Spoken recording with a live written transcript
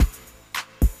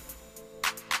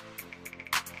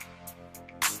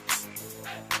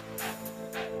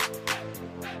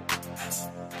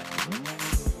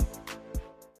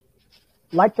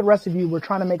like the rest of you, we're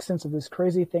trying to make sense of this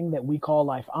crazy thing that we call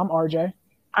life. I'm RJ.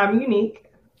 I'm Unique.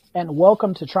 And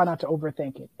welcome to Try Not to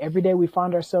Overthink It. Every day we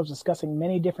find ourselves discussing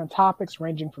many different topics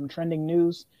ranging from trending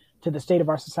news to the state of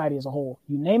our society as a whole.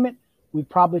 You name it, we've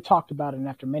probably talked about it. And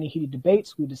after many heated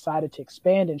debates, we decided to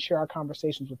expand and share our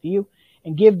conversations with you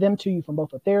and give them to you from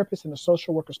both a therapist and a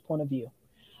social worker's point of view.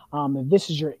 If this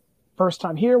is your first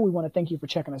time here, we want to thank you for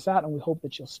checking us out, and we hope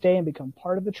that you'll stay and become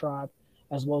part of the tribe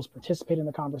as well as participate in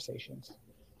the conversations.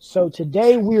 So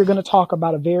today we are going to talk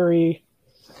about a very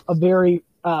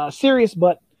serious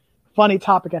but funny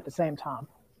topic at the same time.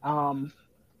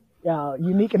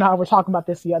 Unique and I were talking about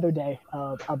this the other day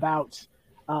about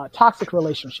toxic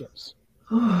relationships.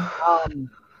 How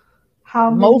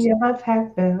many of us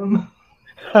have them?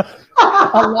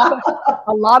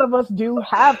 a lot of us do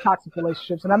have toxic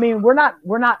relationships, and I mean we're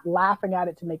not laughing at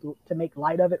it to make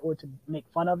light of it or to make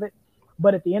fun of it.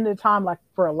 But at the end of the time, like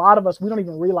for a lot of us, we don't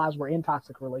even realize we're in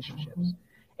toxic relationships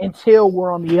until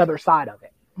we're on the other side of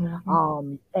it.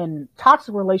 Mm-hmm. And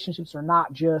toxic relationships are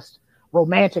not just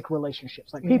romantic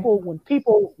relationships. Like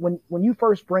when you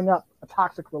first bring up a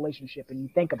toxic relationship and you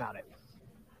think about it,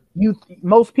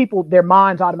 most people, their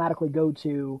minds automatically go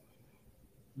to,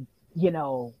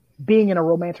 being in a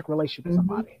romantic relationship with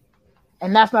somebody.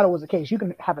 And that's not always the case. You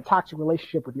can have a toxic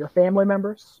relationship with your family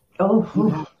members. You can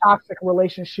have a toxic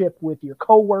relationship with your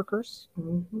coworkers.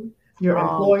 Your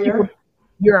employer.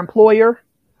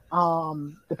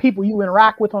 The people you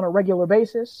interact with on a regular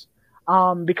basis.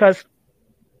 Because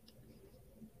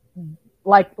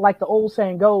like the old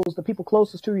saying goes, the people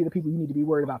closest to you are the people you need to be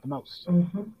worried about the most.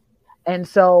 And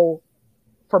so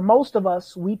for most of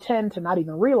us, we tend to not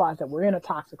even realize that we're in a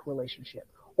toxic relationship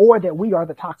or that we are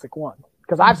the toxic one.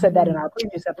 Because I've said that in our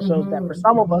previous episodes that for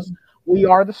some of us, we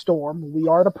are the storm, we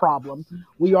are the problem,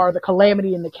 we are the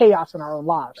calamity and the chaos in our own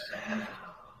lives.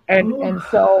 And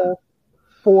so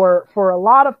for a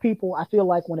lot of people, I feel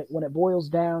like when it boils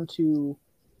down to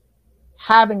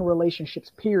having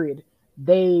relationships, period,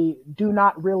 they do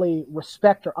not really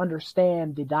respect or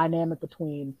understand the dynamic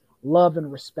between love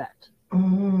and respect.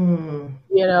 Because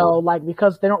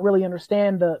they don't really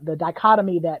understand the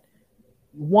dichotomy that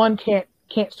one can't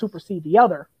supersede the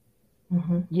other.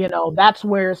 That's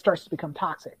where it starts to become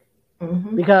toxic.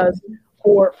 Because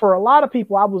for a lot of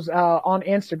people, I was on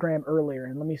Instagram earlier,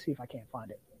 and let me see if I can't find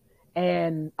it.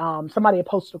 And somebody had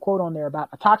posted a quote on there about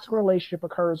a toxic relationship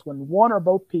occurs when one or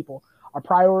both people are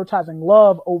prioritizing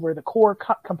love over the core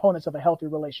components of a healthy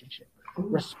relationship: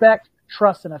 respect,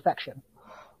 trust, and affection.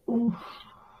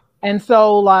 And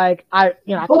so, I clicked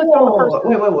on the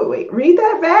first. Wait. Read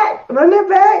that back. Run that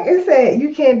back. It said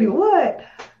you can't do what?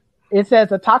 It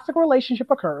says a toxic relationship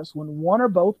occurs when one or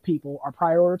both people are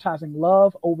prioritizing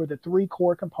love over the three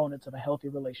core components of a healthy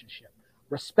relationship: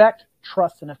 respect,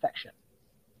 trust, and affection.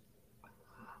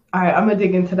 All right, I'm gonna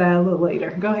dig into that a little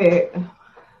later. Go ahead.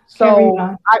 So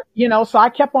I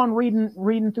kept on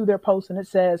reading through their posts, and it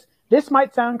says this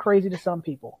might sound crazy to some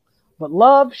people, but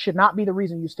love should not be the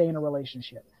reason you stay in a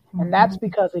relationship. And that's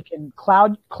because it can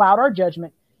cloud our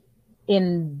judgment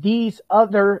in these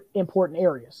other important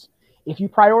areas. If you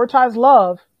prioritize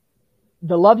love,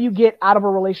 the love you get out of a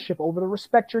relationship over the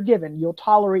respect you're given, you'll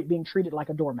tolerate being treated like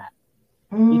a doormat.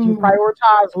 If you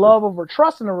prioritize love over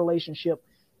trust in a relationship,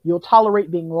 you'll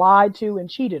tolerate being lied to and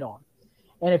cheated on.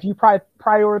 And if you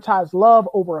prioritize love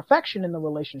over affection in the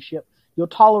relationship, you'll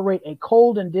tolerate a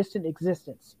cold and distant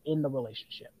existence in the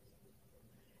relationship.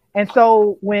 And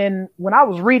so when I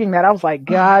was reading that, I was like,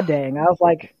 God dang, I was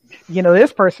like,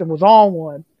 this person was on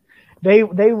one. They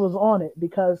was on it,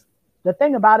 because the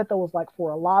thing about it though was like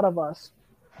for a lot of us,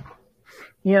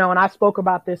 and I spoke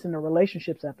about this in the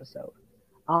relationships episode.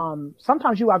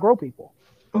 Sometimes you outgrow people.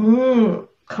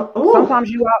 Sometimes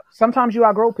you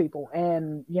outgrow people.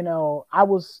 And, I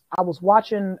was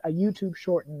watching a YouTube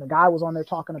short, and the guy was on there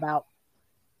talking about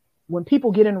when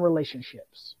people get in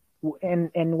relationships. And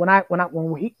when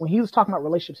he was talking about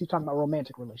relationships, he was talking about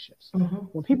romantic relationships.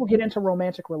 When people get into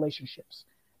romantic relationships,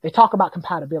 they talk about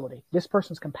compatibility. This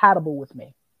person's compatible with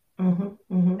me.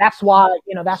 That's why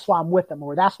I'm with them,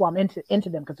 or that's why I'm into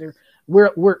them, because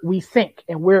we sync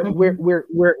and we're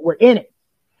in it.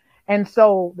 And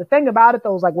so the thing about it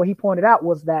though is like what he pointed out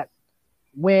was that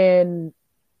when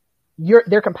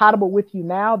they're compatible with you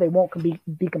now, they won't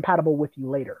be compatible with you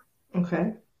later.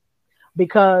 Okay.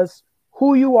 Because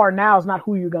who you are now is not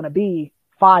who you're going to be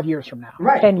 5 years from now.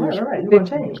 Right. 10 years. Right. You're going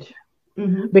to change.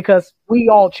 Because we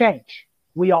all change.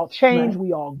 We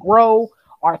all grow.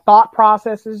 Our thought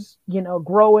processes,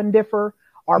 grow and differ.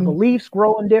 Our beliefs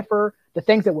grow and differ. The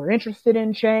things that we're interested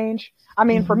in change. I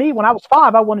mean, for me, when I was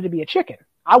 5, I wanted to be a chicken.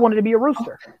 I wanted to be a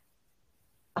rooster.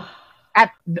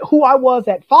 at who I was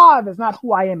at 5 is not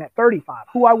who I am at 35.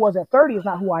 Who I was at 30 is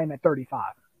not who I am at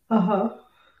 35.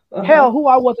 Hell, who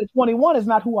I was at 21 is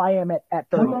not who I am at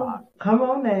 35. Come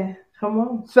on, man. Come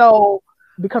on. So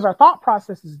because our thought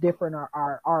process is different,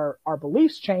 our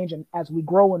beliefs change, and as we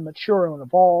grow and mature and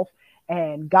evolve,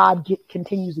 and God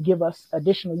continues to give us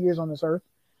additional years on this earth,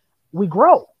 we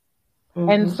grow. Mm-hmm.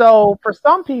 And so for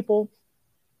some people,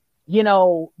 you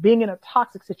know, being in a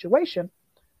toxic situation,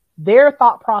 their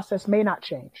thought process may not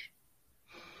change.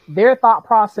 Their thought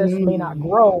process may not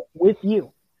grow with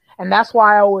you. And that's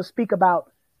why I always speak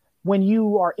about when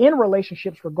you are in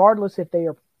relationships, regardless if they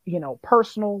are, you know,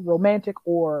 personal, romantic,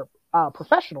 or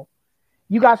professional,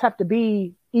 you guys have to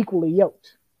be equally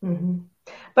yoked. Mm-hmm.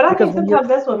 But I think sometimes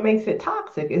that's what makes it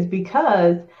toxic, is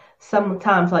because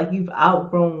sometimes like you've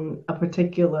outgrown a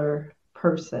particular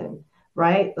person,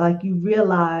 right? Like you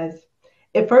realize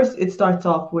at first it starts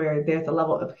off where there's a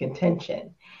level of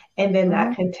contention. And then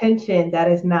that contention that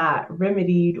is not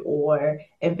remedied or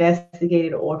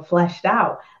investigated or fleshed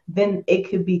out, then it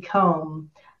could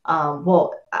become,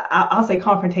 I'll say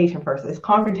confrontation first. It's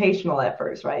confrontational at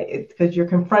first, right? It's because you're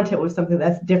confronted with something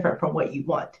that's different from what you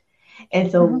want.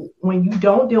 And so when you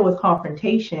don't deal with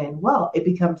confrontation, well, it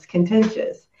becomes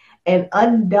contentious. And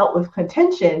undealt with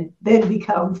contention then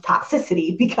becomes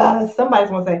toxicity, because somebody's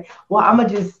going to say, well, I'm going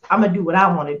to do what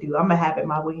I want to do. I'm going to have it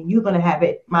my way, and you're going to have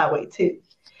it my way too.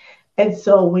 And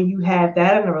so when you have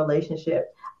that in a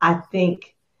relationship, I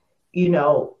think, you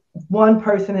know, one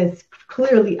person has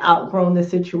clearly outgrown the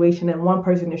situation and one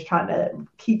person is trying to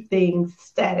keep things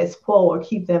status quo or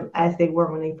keep them as they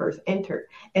were when they first entered.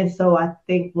 And so I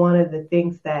think one of the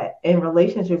things that in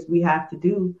relationships we have to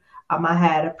do, I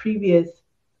had a previous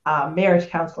marriage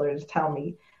counselor tell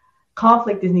me,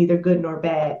 conflict is neither good nor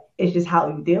bad. It's just how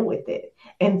you deal with it.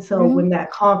 And so when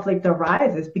that conflict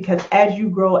arises, because as you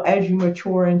grow, as you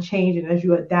mature and change, and as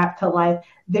you adapt to life,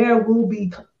 there will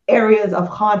be areas of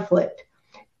conflict.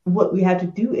 What we have to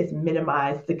do is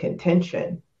minimize the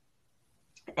contention.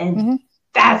 And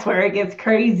that's where it gets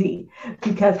crazy,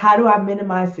 because how do I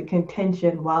minimize the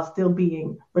contention while still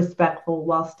being respectful,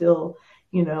 while still,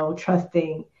 you know,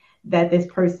 trusting that this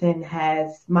person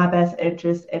has my best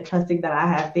interest and trusting that I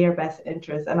have their best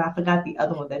interest. And I forgot the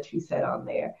other one that you said on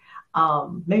there.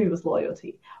 Maybe it was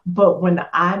loyalty. But when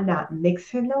I'm not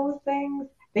mixing those things,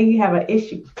 then you have an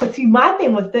issue. But see, my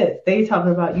thing was this. They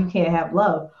talking about you can't have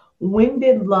love. When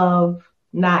did love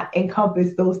not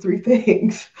encompass those three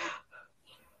things?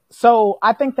 So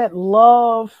I think that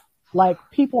love, like,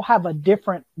 people have a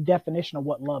different definition of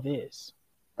what love is.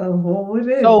 What is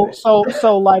it? So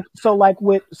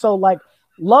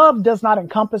love does not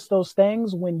encompass those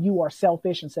things when you are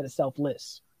selfish instead of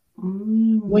selfless.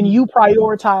 When you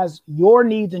prioritize your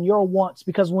needs and your wants,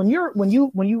 because when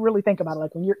you really think about it,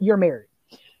 like when you're married,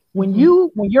 when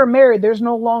you're married, there's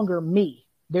no longer me,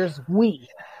 there's we.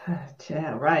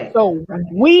 Yeah, right. So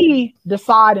we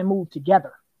decide and move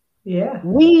together. Yeah.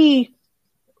 No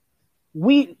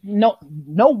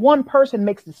one person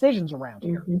makes decisions around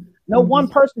here. No one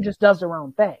person just does their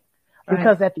own thing.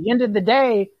 Because at the end of the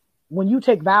day, when you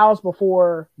take vows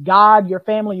before God, your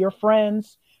family, your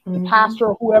friends, the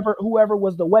pastor, or whoever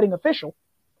was the wedding official,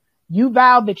 you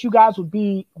vowed that you guys would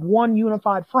be one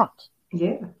unified front.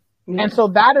 Yeah. And so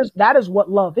that is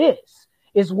what love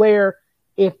is where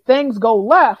if things go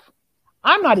left,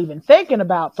 I'm not even thinking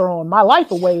about throwing my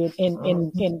life away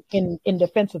in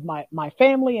defense of my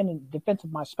family and in defense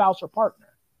of my spouse or partner.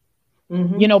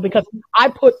 You know, because I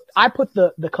put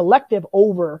the collective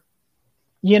over,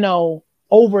 you know,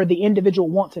 over the individual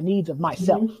wants and needs of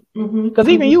myself. Because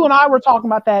even you and I were talking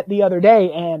about that the other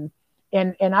day, and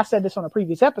I said this on a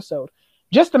previous episode.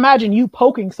 Just imagine you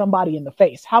poking somebody in the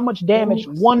face, how much damage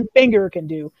one finger can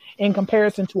do in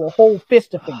comparison to a whole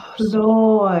fist of fingers.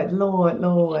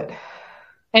 Lord.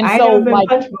 And I so, ain't never been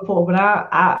punched before, but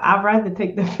I'd rather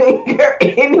take the finger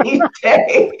any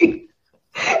day.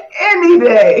 Any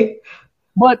day.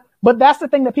 But that's the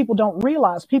thing that people don't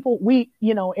realize. People,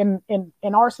 you know, in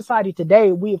our society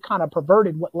today, we have kind of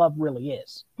perverted what love really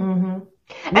is.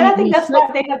 And I think that's why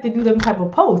they have to do them type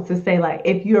of posts to say, like,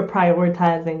 if you're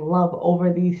prioritizing love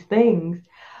over these things.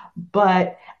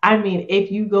 But I mean,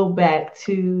 if you go back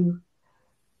to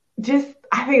just,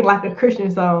 I think like a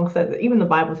Christian song says, even the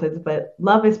Bible says, but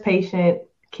love is patient,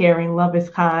 caring, love is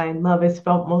kind, love is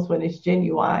felt most when it's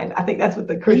genuine. I think that's what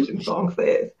the Christian song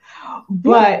says.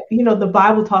 But, you know, the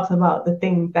Bible talks about the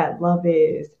things that love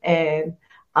is. And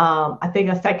I think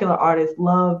a secular artist,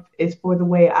 love is for the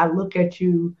way I look at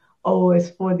you. Oh, it's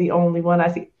for the only one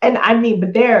I see. And I mean,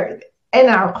 but there in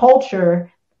our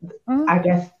culture, I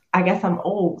guess I'm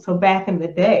old. So back in the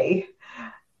day,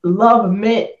 love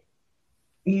meant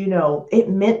it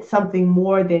meant something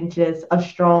more than just a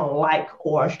strong like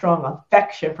or a strong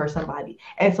affection for somebody.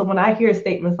 And so when I hear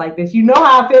statements like this,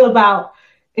 how I feel about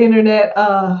internet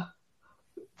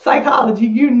psychology.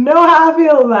 How I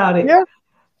feel about it. Yeah.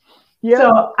 Yeah.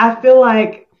 So I feel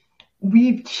like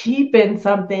we've cheapened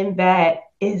something that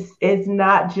is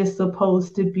not just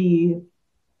supposed to be,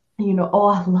 oh,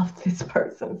 I love this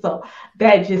person. So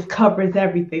that just covers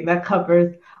everything. That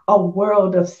covers a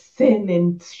world of sin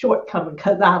and shortcoming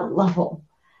because I love them.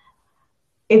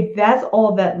 If that's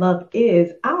all that love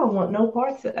is, I don't want no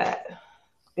parts of that.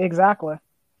 Exactly.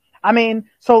 I think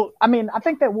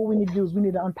that what we need to do is we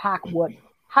need to unpack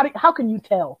how can you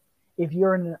tell if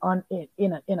you're in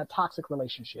a toxic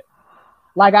relationship?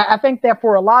 Like I think that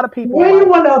for a lot of people, you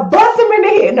want to bust them in the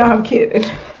head. No, I'm kidding.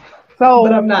 So,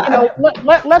 but I'm not.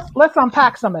 Let's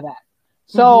unpack some of that.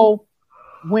 So,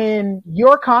 when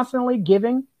you're constantly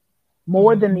giving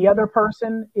more than the other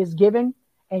person is giving,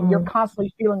 and you're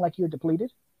constantly feeling like you're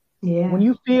depleted, when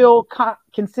you feel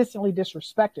consistently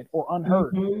disrespected or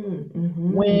unheard,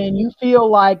 when you feel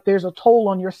like there's a toll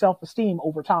on your self-esteem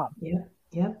over time,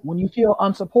 when you feel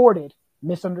unsupported,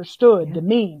 misunderstood,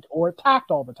 demeaned, or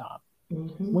attacked all the time,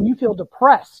 when you feel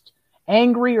depressed,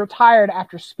 angry, or tired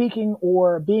after speaking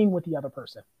or being with the other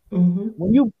person,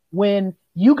 when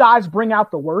you guys bring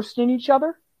out the worst in each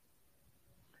other,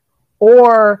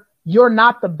 or you're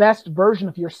not the best version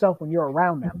of yourself when you're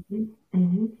around them,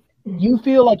 you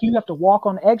feel like you have to walk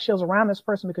on eggshells around this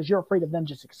person because you're afraid of them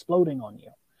just exploding on you,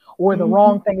 or the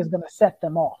wrong thing is going to set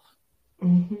them off.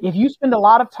 If you spend a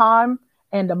lot of time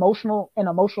and emotional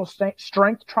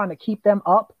strength trying to keep them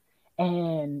up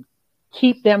and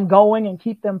keep them going and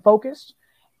keep them focused,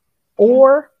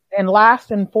 and last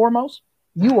and foremost,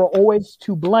 you are always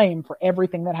to blame for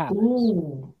everything that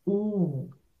happens.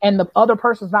 And the other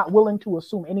person's not willing to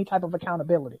assume any type of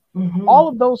accountability. All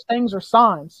of those things are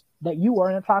signs that you are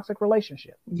in a toxic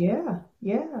relationship. Yeah.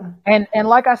 And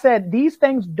like I said, these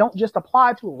things don't just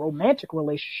apply to a romantic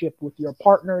relationship with your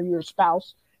partner, your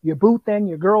spouse, your boo thing,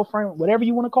 your girlfriend, whatever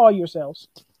you want to call yourselves.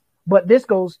 But this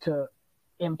goes to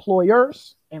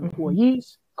employers,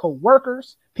 employees,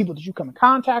 co-workers, people that you come in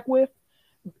contact with.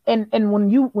 And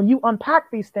when you unpack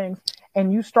these things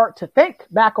and you start to think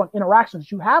back on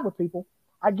interactions you have with people,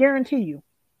 I guarantee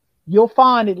you'll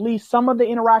find at least some of the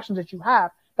interactions that you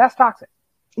have that's toxic.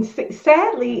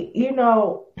 Sadly,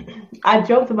 I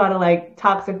joked about it, like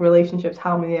toxic relationships,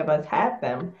 how many of us have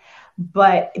them.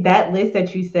 But that list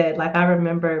that you said, like I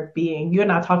remember you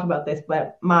and I talked about this,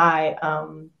 but my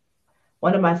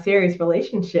one of my serious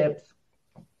relationships,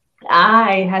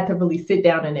 I had to really sit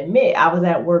down and admit I was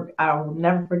at work. I will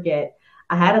never forget.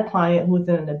 I had a client who was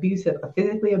in a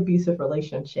physically abusive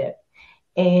relationship.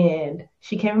 And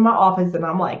she came in my office and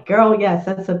I'm like, girl, yes,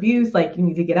 that's abuse. Like, you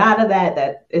need to get out of that.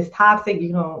 That is toxic.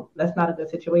 That's not a good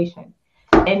situation.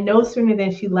 And no sooner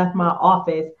than she left my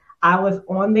office, I was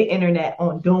on the internet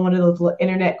doing one of those little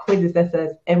internet quizzes that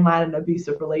says, am I in an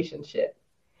abusive relationship?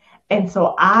 And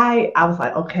so I was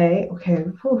like, okay,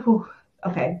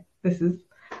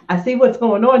 I see what's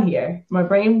going on here. My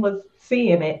brain was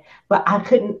seeing it, but I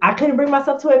couldn't bring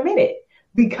myself to admit it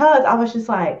because I was just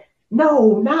like,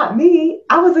 no, not me.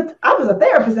 I was a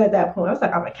therapist at that point. I was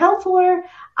like, I'm a counselor.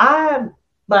 I'm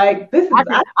like,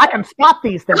 I can spot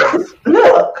these things.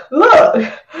 Look,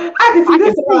 I can see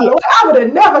this. I would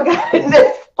have never gotten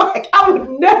this. Like, I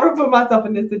would never put myself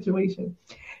in this situation.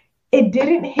 It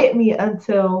didn't hit me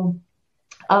until,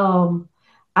 I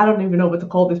don't even know what to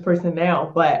call this person now,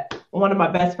 but one of my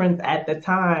best friends at the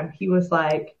time,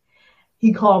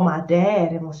 he called my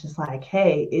dad and was just like,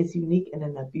 hey, is Unique in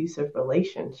an abusive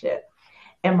relationship?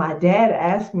 And my dad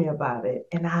asked me about it.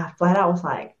 And I flat out was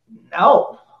like,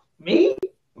 no, me?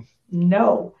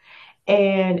 No.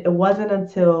 And it wasn't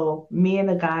until me and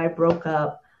the guy broke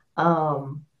up,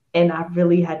 and I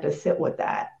really had to sit with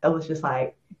that. It was just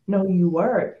like, no, you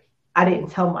weren't. I didn't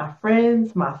tell my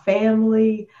friends, my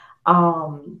family.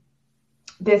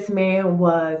 This man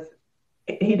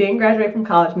he didn't graduate from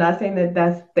college. Not saying that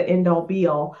that's the end all be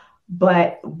all,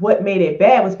 but what made it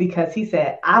bad was because he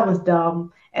said I was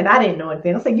dumb and I didn't know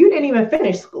anything. I was like, you didn't even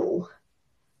finish school.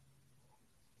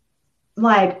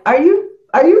 Like, are you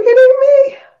kidding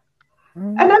me?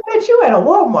 And I met you at a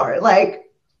Walmart. Like,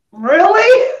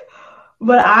 really?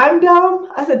 But I'm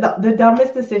dumb. I said the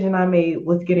dumbest decision I made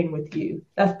was getting with you.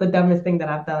 That's the dumbest thing that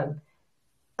I've done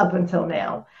up until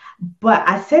now. But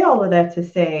I say all of that to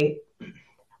say,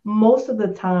 most of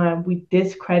the time we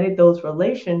discredit those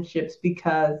relationships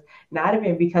because not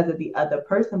even because of the other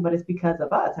person, but it's because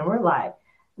of us. And we're like,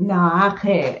 nah,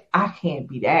 I can't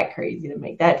be that crazy to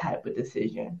make that type of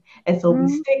decision. And so we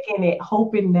stick in it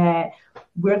hoping that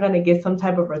we're going to get some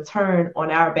type of return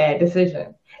on our bad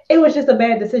decision. It was just a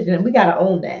bad decision and we got to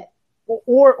own that.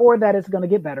 Or that it's going to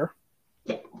get better.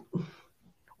 Yeah.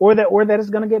 Or that it's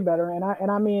going to get better.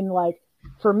 And I mean, like,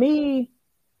 for me,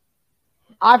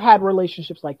 I've had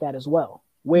relationships like that as well,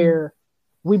 where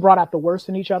we brought out the worst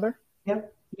in each other.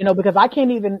 Yep. You know, because I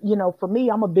can't even, you know, for me,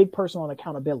 I'm a big person on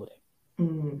accountability.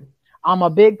 I'm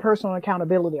a big person on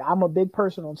accountability. I'm a big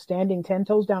person on standing 10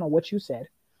 toes down on what you said,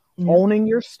 owning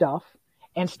your stuff,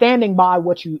 and standing by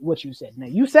what you said. Now,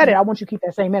 you said it. I want you to keep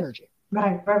that same energy.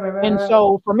 Right. And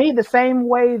so for me, the same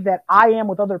way that I am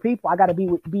with other people, I got to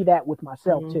be that with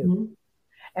myself too.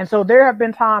 And so there have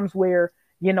been times where,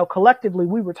 you know, collectively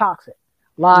we were toxic.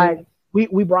 Like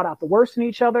we brought out the worst in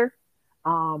each other.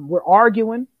 We're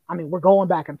arguing. I mean, we're going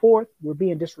back and forth. We're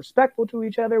being disrespectful to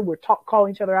each other. We're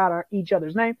calling each other out on each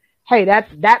other's name. Hey,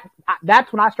 that's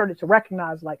when I started to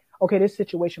recognize, like, okay, this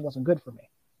situation wasn't good for me.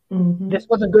 This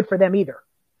wasn't good for them either,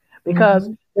 because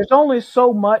there's only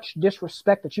so much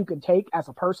disrespect that you can take as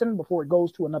a person before it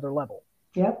goes to another level.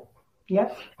 Yep.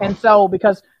 And so,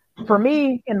 because for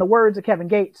me, in the words of Kevin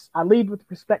Gates, I lead with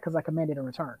respect because I command it in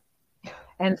return.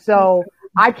 And so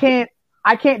I can't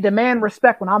demand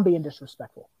respect when I'm being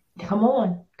disrespectful. Come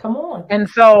on. And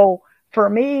so for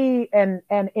me, and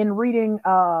in reading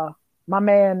my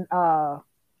man,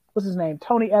 what's his name,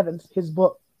 Tony Evans, his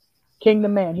book,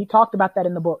 Kingdom Man, he talked about that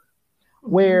in the book,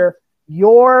 where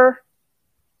your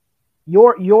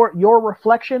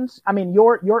reflections, I mean,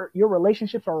 your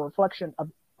relationships are a reflection of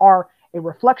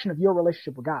your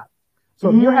relationship with God. So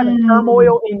if you're having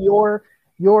turmoil in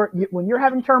when you're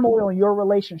having turmoil in your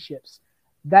relationships,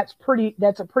 that's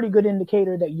a pretty good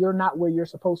indicator that you're not where you're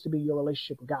supposed to be in your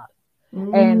relationship with God.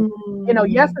 And, you know,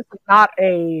 yes, this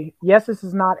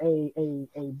is not a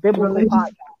biblical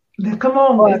podcast. Come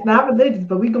on, but it's not religious,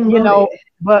 but we gonna, you know,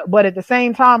 but at the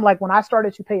same time, like, when I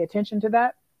started to pay attention to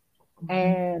that,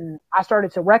 and I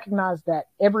started to recognize that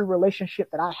every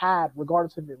relationship that I had,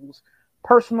 regardless if it was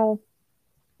personal,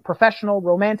 professional,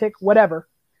 romantic, whatever,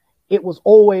 there was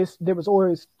always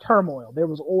turmoil. There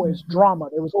was always drama.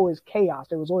 There was always chaos.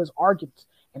 There was always arguments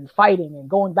and fighting and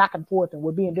going back and forth, and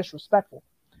we're being disrespectful.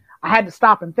 I had to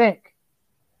stop and think,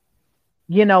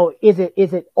 you know, is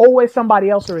it always somebody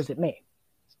else or is it me?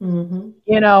 You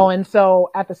know, and so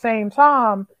at the same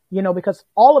time, you know, because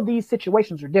all of these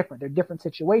situations are different. They're different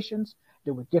situations.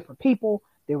 There were different people.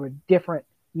 There were different,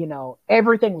 you know,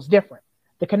 everything was different.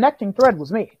 The connecting thread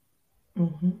was me.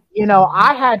 You know,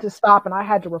 I had to stop and I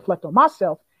had to reflect on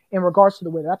myself in regards to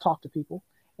the way that I talk to people,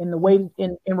 in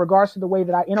regards to the way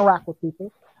that I interact with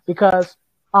people, because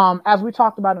as we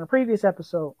talked about in a previous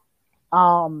episode,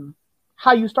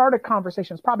 how you start a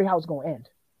conversation is probably how it's going to end.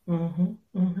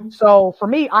 So for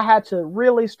me, I had to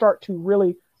really start to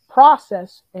really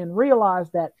process and realize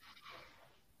that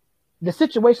the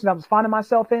situations I was finding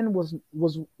myself in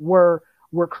were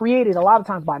created a lot of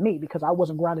times by me, because I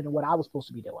wasn't grounded in what I was supposed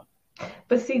to be doing.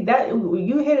 But see, that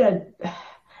you hit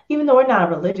even though we're not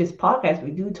a religious podcast,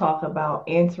 we do talk about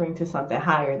answering to something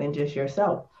higher than just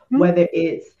yourself, whether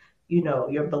it's, you know,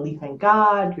 your belief in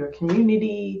God, your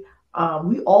community.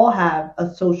 We all have a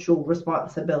social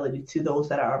responsibility to those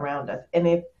that are around us. And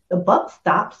if the buck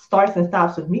starts and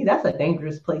stops with me, that's a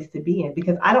dangerous place to be in,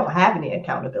 because I don't have any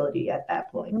accountability at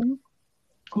that point.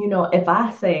 You know, if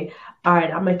I say, all right,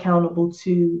 I'm accountable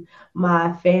to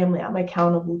my family, I'm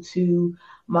accountable to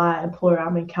my employer,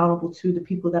 I'm accountable to the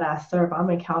people that I serve, I'm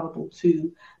accountable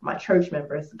to my church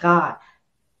members, God,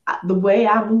 the way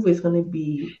I move is going to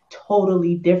be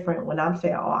totally different when I'm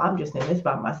saying, oh, I'm just in this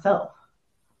by myself.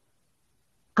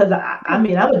 Because I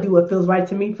mean, I would do what feels right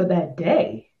to me for that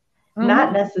day,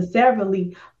 not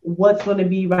necessarily what's going to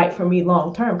be right for me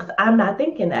long term. Because I'm not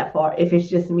thinking that far if it's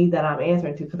just me that I'm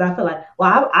answering to. Because I feel like,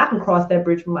 well, I can cross that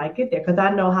bridge when I get there, because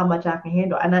I know how much I can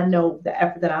handle and I know the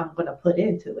effort that I'm going to put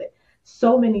into it.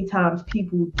 So many times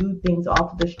people do things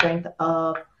off of the strength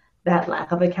of that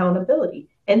lack of accountability.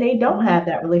 And they don't have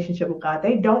that relationship with God.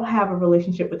 They don't have a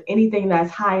relationship with anything that's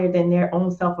higher than their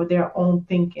own self or their own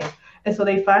thinking. And so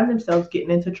they find themselves getting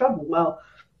into trouble. Well,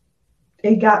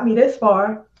 it got me this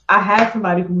far. I had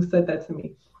somebody who said that to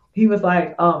me. He was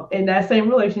like, in that same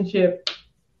relationship.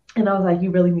 And I was like,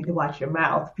 you really need to watch your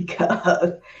mouth,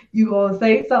 because you're going to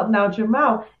say something out your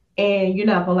mouth and you're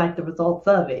not going to like the results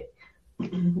of it.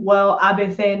 Well, I've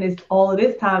been saying this all of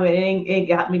this time, and it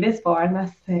got me this far. And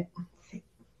I said,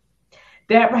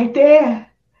 that right there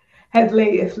has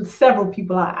laid several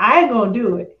people out. I ain't going to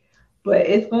do it, but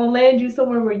it's going to land you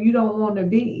somewhere where you don't want to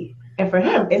be. And for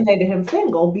him, it landed him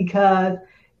single, because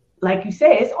like you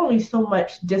said, it's only so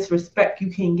much disrespect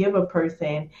you can give a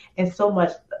person, and so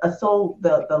much,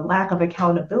 the lack of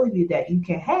accountability that you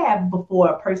can have before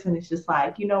a person is just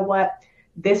like, you know what,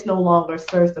 this no longer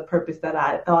serves the purpose that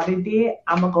I thought it did.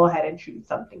 I'm gonna go ahead and choose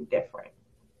something different.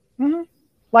 Mm-hmm.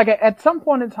 Like at some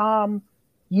point in time,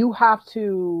 you have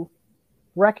to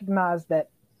recognize that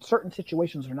certain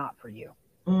situations are not for you.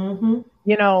 Mm-hmm.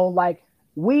 You know, like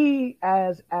we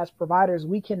as providers,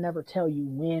 we can never tell you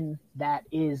when that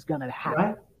is going to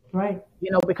happen. Right.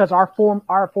 You know, because our forms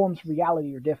of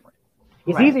reality are different.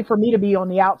 It's easy for me to be on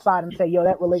the outside and say, yo,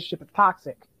 that relationship is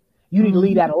toxic. You need to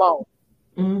leave that alone.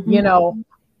 Mm-hmm. You know,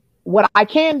 what I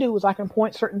can do is I can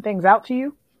point certain things out to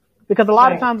you, because a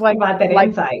lot of times, like, about that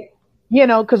insight. You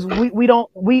know, because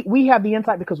we have the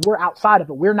insight because we're outside of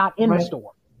it. We're not in the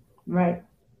store. Right.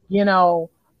 You know,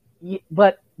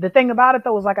 but the thing about it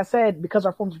though is, like I said, because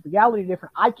our forms of reality are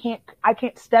different, I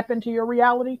can't step into your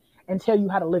reality and tell you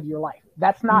how to live your life.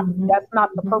 That's not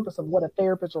the purpose of what a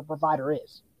therapist or provider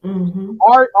is. Mm-hmm.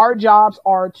 Our jobs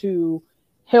are to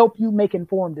help you make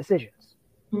informed decisions.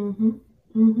 Mm-hmm.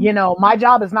 Mm-hmm. You know, my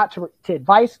job is not to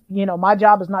advise. You know, my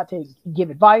job is not to give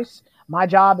advice. My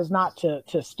job is not to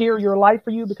steer your life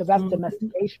for you, because that's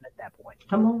domestication at that point.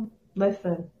 Come on,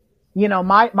 listen. You know,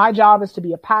 my job is to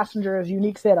be a passenger, as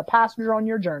Unique said, a passenger on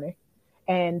your journey,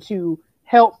 and to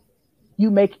help you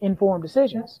make informed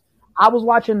decisions. I was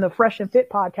watching the Fresh and Fit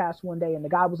podcast one day, and the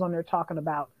guy was on there talking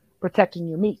about protecting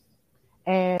your meat.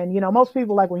 And, you know, most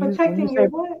people, like when you say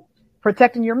what?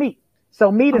 Protecting your meat.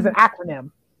 So meat is an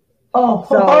acronym. I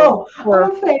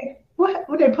was saying, what?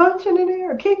 Were they punching in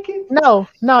there or kicking? No.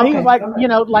 Okay, he was like, you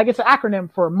know, like it's an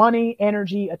acronym for money,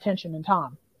 energy, attention, and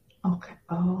time. Okay.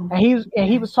 Oh. And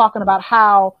he was talking about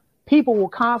how people will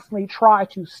constantly try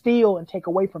to steal and take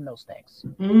away from those things.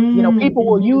 Mm-hmm. You know, people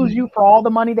will use you for all the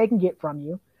money they can get from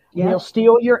you. Yep. They'll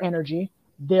steal your energy.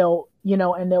 They'll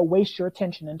waste your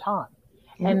attention and time.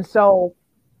 Yep. And so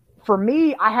for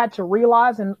me, I had to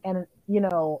realize, and you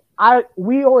know,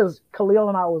 Khalil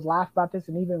and I always laugh about this,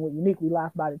 and even with Unique, we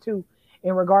laugh about it too,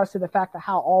 in regards to the fact of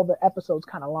how all the episodes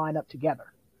kind of line up together.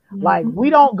 Mm-hmm. Like, we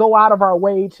don't go out of our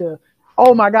way to,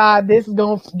 oh my God, this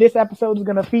episode is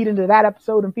going to feed into that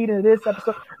episode and feed into this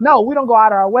episode. No, we don't go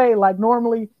out of our way. Like,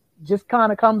 normally just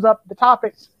kind of comes up the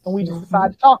topics and we just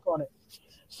decide to talk on it.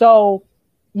 So,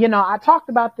 you know, I talked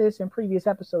about this in previous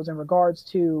episodes in regards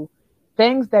to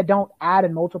things that don't add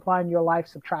and multiply in your life,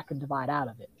 subtract and divide out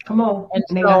of it. Come on. And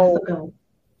so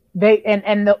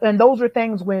those are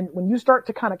things when you start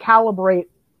to kind of calibrate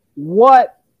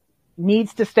what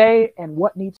needs to stay and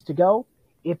what needs to go.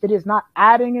 If it is not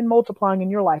adding and multiplying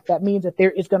in your life, that means that there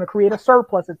is going to create a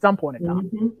surplus at some point in time.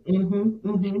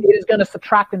 It is going to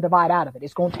subtract and divide out of it.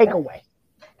 It's going to take away.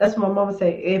 That's what my mama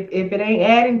say. If it ain't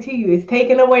adding to you, it's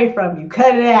taking away from you.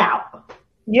 Cut it out.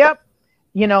 Yep.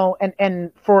 You know,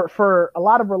 and for a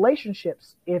lot of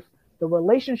relationships, if the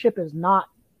relationship is not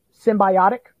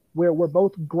symbiotic, where we're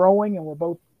both growing and we're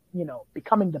both, you know,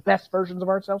 becoming the best versions of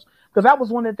ourselves, because that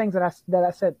was one of the things that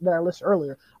I listed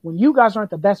earlier. When you guys aren't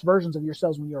the best versions of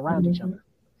yourselves when you're around each other,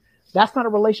 that's not a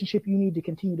relationship you need to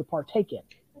continue to partake in.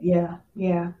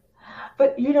 Yeah.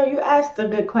 But, you know, you asked a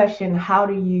good question. How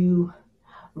do you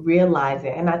realize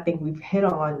it? And I think we've hit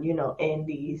on, you know, in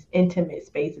these intimate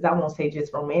spaces, I won't say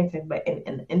just romantic, but in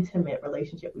an intimate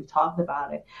relationship, we've talked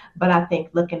about it. But I think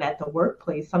looking at the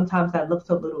workplace, sometimes that looks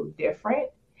a little different.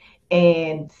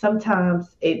 And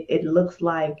sometimes it looks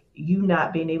like you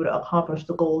not being able to accomplish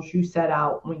the goals you set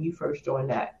out when you first joined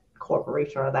that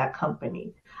corporation or that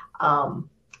company.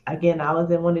 Again, I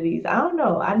was in one of these, I don't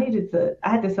know, I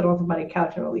had to sit on somebody's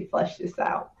couch and really flesh this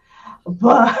out.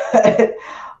 But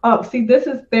see, this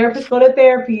is therapists go to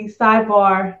therapy,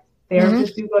 sidebar,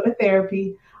 therapists do go to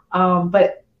therapy. And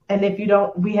if you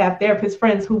don't, we have therapist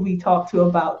friends who we talk to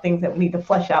about things that we need to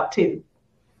flesh out too.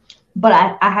 But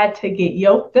I had to get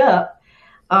yoked up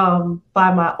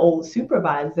by my old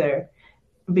supervisor,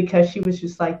 because she was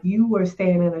just like, you were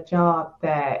staying in a job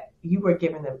that you were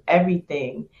giving them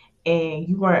everything and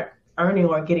you weren't earning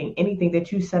or getting anything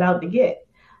that you set out to get.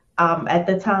 At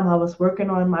the time, I was working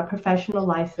on my professional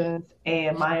license,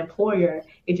 and my employer,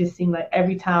 it just seemed like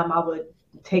every time I would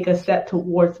take a step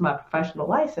towards my professional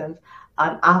license,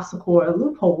 an obstacle or a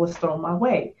loophole was thrown my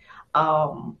way.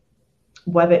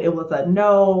 Whether it was a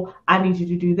no, I need you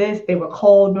to do this. They were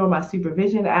called during my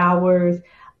supervision hours.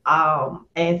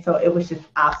 And so it was just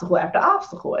obstacle after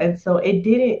obstacle. And so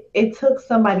it took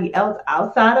somebody else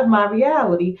outside of my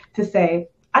reality to say,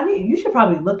 you should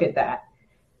probably look at that.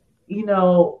 You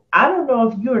know, I don't know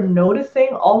if you're noticing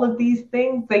all of these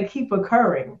things, they keep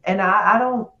occurring. And I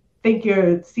don't think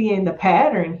you're seeing the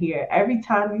pattern here. Every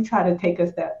time you try to take a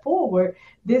step forward,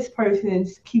 this person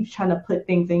keeps trying to put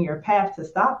things in your path to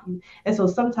stop you. And so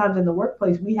sometimes in the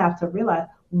workplace, we have to realize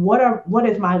what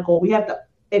is my goal? We have to,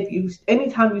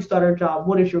 anytime you start a job,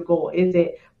 what is your goal? Is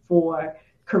it for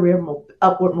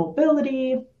upward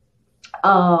mobility,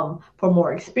 for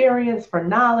more experience, for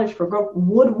knowledge, for growth?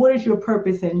 What is your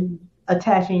purpose in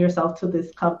attaching yourself to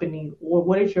this company, or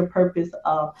what is your purpose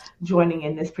of joining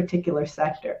in this particular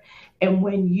sector? And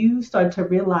when you start to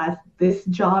realize this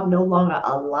job no longer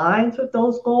aligns with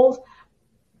those goals,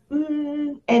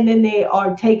 and then they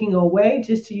are taking away,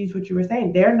 just to use what you were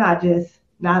saying, they're not just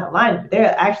not aligned,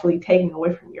 they're actually taking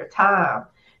away from your time,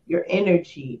 your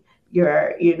energy,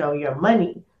 your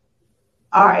money.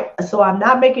 All right, so I'm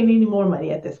not making any more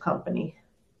money at this company,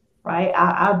 right?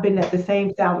 I've been at the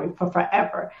same salary for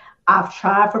forever. I've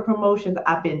tried for promotions.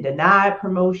 I've been denied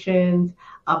promotions.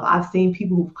 I've seen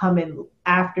people who've come in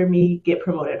after me get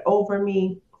promoted over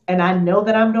me. And I know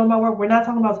that I'm doing my work. We're not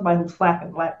talking about somebody who's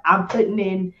slacking. Like, I'm putting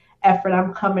in effort.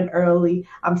 I'm coming early.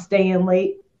 I'm staying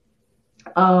late.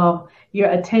 Your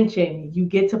attention, you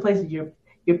get to places you're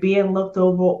being looked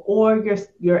over, or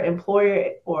your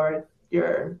employer or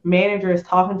your manager is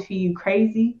talking to you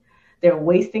crazy. They're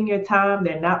wasting your time.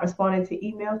 They're not responding to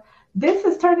emails. This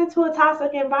has turned into a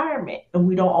toxic environment, and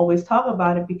we don't always talk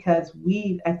about it because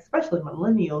we, especially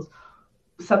millennials,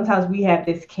 sometimes we have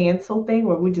this cancel thing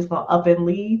where we just want up and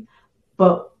leave.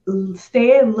 But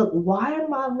stay and look, why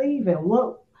am I leaving?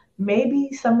 What?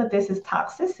 Maybe some of this is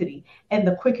toxicity. And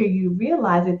the quicker you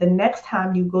realize it, the next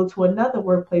time you go to another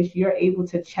workplace, you're able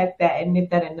to check that and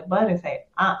nip that in the bud and say,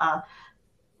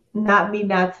 not me,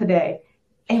 not today.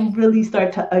 And really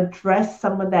start to address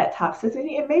some of that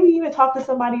toxicity, and maybe even talk to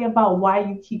somebody about why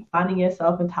you keep finding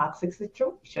yourself in toxic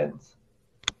situations.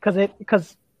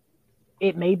 Because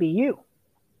it may be you.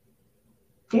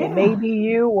 Yeah. It may be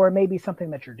you, or it may be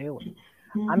something that you're doing.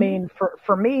 Mm-hmm. I mean,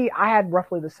 for me, I had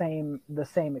roughly the same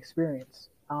experience.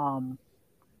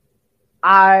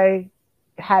 I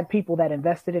had people that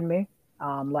invested in me.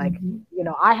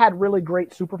 I had really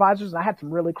great supervisors, and I had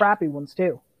some really crappy ones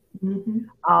too. Mm-hmm.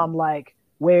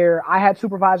 Where I had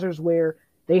supervisors where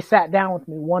they sat down with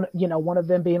me. One of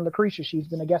them being Lucretia. She's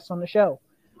been a guest on the show.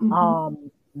 Mm-hmm.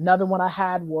 Another one I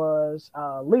had was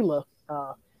Leela.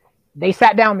 They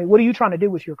sat down with me. What are you trying to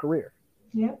do with your career?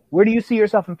 Yeah. Where do you see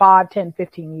yourself in 5, 10,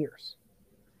 15 years?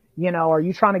 Are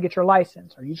you trying to get your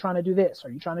license? Are you trying to do this? Are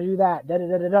you trying to do that? Da, da,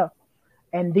 da, da, da.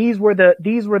 And these were the,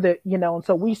 and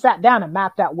so we sat down and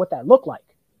mapped out what that looked like.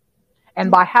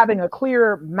 And by having a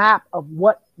clear map of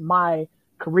what my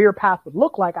career path would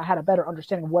look like, I had a better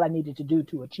understanding of what I needed to do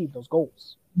to achieve those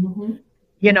goals.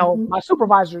 Mm-hmm. My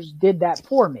supervisors did that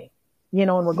for me, in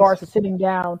regards to sitting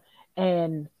down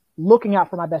and looking out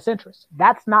for my best interests.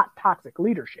 That's not toxic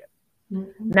leadership.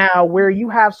 Mm-hmm. Now, where you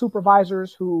have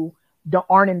supervisors who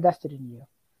aren't invested in you,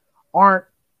 aren't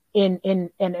and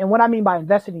what I mean by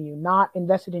invested in you, not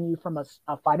invested in you from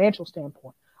a financial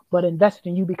standpoint, but invested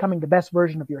in you becoming the best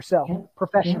version of yourself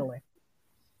professionally.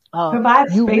 Provide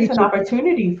space and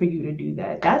opportunity for you to do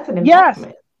that. That's an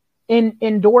investment. Yes.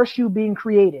 Endorse you being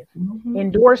creative. Mm-hmm.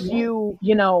 Endorse you,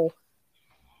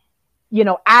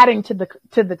 adding to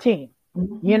the team.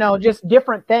 Mm-hmm. Just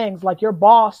different things like your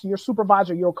boss, your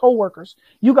supervisor, your coworkers.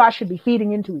 You guys should be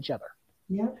feeding into each other.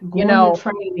 Yeah. Going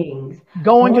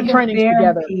to trainings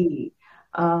together.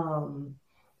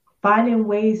 Finding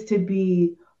ways to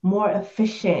be more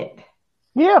efficient.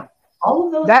 Yeah. All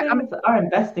of those things are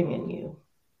investing in you.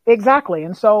 Exactly.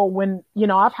 And so when,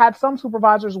 I've had some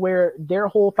supervisors where their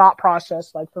whole thought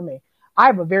process, like for me, I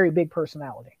have a very big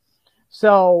personality.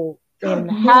 So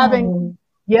having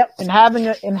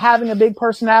a big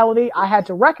personality, I had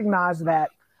to recognize that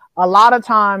a lot of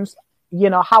times,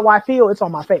 how I feel, it's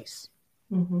on my face.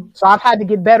 Mm-hmm. So I've had to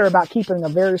get better about keeping a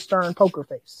very stern poker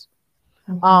face.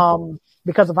 Mm-hmm.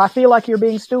 Because if I feel like you're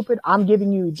being stupid, I'm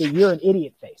giving you the you're an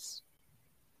idiot face.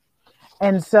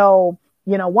 And so,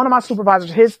 one of my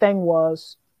supervisors, his thing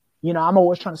was, I'm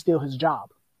always trying to steal his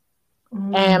job.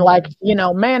 Mm-hmm. And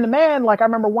man to man, I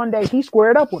remember one day he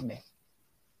squared up with me.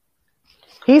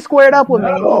 He squared up with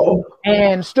me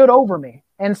and stood over me.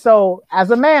 And so as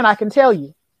a man, I can tell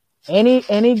you,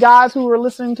 any guys who are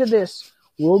listening to this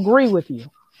will agree with you.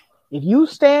 If you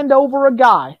stand over a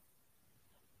guy,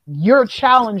 you're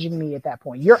challenging me at that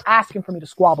point. You're asking for me to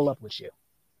squabble up with you.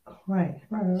 Right.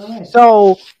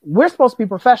 So we're supposed to be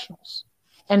professionals.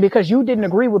 And because you didn't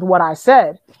agree with what I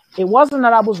said, it wasn't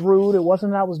that I was rude. It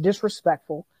wasn't that I was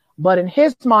disrespectful. But in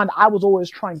his mind, I was always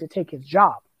trying to take his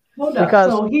job. Hold up.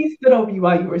 So he stood over you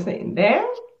while you were sitting there?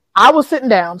 I was sitting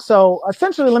down. So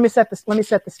essentially, let me set the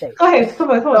stage. Go ahead. Come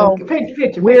on. Paint the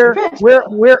picture.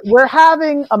 We're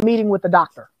having a meeting with the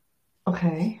doctor.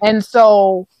 Okay. And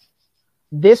so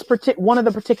one of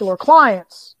the particular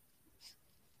clients,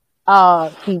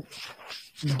 he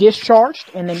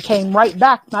discharged and then came right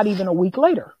back not even a week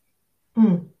later.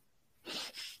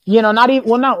 Not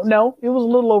even, no, it was a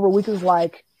little over a week. It was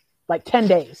like 10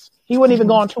 days. He wasn't even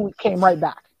gone 2 weeks, came right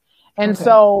back. And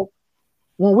so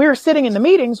when we're sitting in the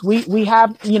meetings, we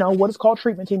have, what is called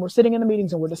treatment team. We're sitting in the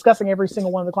meetings and we're discussing every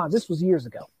single one of the clients. This was years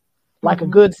ago, like a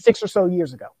good 6 or so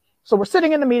years ago. So we're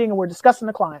sitting in the meeting and we're discussing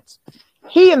the clients.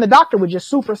 He and the doctor would just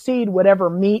supersede whatever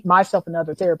myself and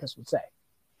other therapists would say.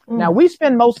 Now we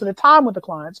spend most of the time with the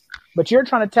clients, but you're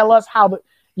trying to tell us how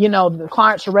the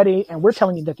clients are ready and we're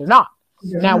telling you that they're not.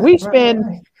 Now we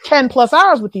spend 10 plus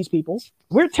hours with these people.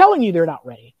 We're telling you they're not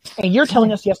ready and you're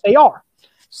telling us, yes, they are.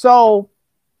 So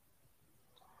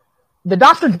the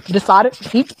doctor decided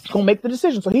he's going to make the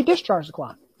decision. So he discharged the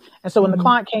client. And so when the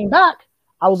client came back,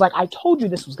 I was like, I told you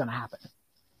this was going to happen.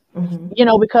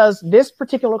 Because this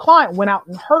particular client went out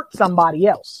and hurt somebody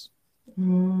else.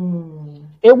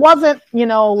 It wasn't,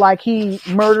 like he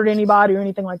murdered anybody or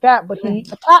anything like that, but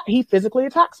he physically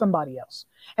attacked somebody else.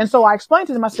 And so I explained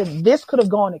to them, I said, this could have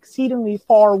gone exceedingly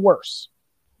far worse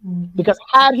because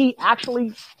had he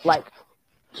actually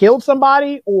killed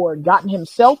somebody or gotten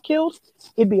himself killed,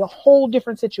 it'd be a whole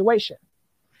different situation.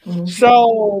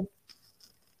 So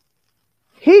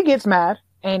he gets mad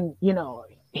and,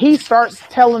 he starts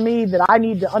telling me that I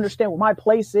need to understand what my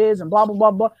place is and blah, blah,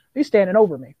 blah, blah. He's standing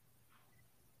over me.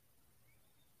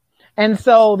 And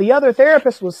so the other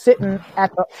therapist was sitting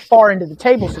at the far end of the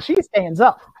table. So she stands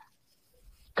up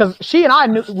because she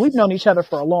and we've known each other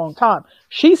for a long time.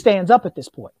 She stands up at this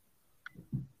point.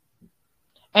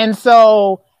 And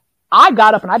so I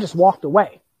got up and I just walked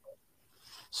away.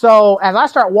 So as I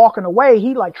start walking away,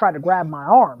 he tried to grab my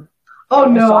arm. Oh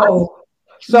no.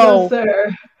 No,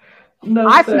 sir. No,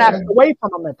 I snatched away from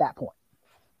him at that point.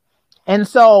 And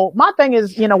so my thing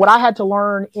is, what I had to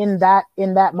learn in that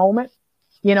moment,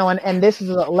 and this is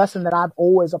a lesson that I've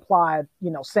always applied,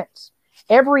 since.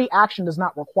 Every action does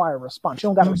not require a response. You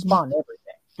don't got to respond to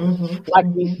everything. Like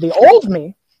the old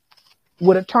me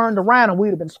would have turned around and we'd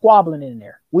have been squabbling in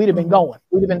there. We'd have been going.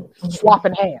 We'd have been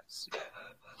swapping hands.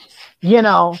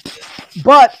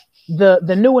 But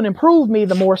the new and improved me,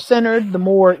 the more centered, the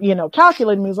more,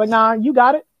 calculated me is like, nah, you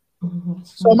got it.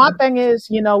 So my thing is,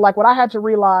 what I had to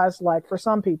realize, for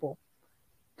some people,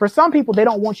 they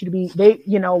don't want you to be,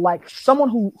 someone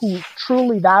who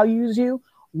truly values you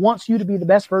wants you to be the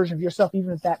best version of yourself,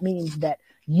 even if that means that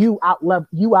you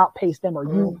outpace them or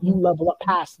you level up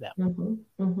past them.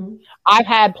 I've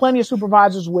had plenty of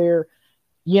supervisors where,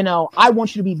 I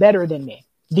want you to be better than me.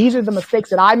 These are the mistakes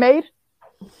that I made.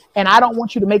 And I don't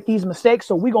want you to make these mistakes.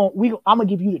 So I'm going to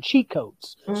give you the cheat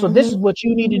codes. So this is what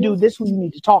you need to do. This is who you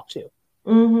need to talk to.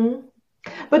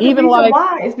 But even the reason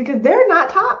why is because they're not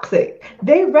toxic.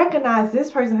 They recognize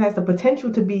this person has the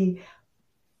potential to be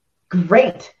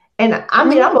great. And I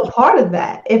mean, I'm a part of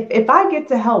that. If I get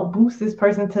to help boost this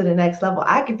person to the next level,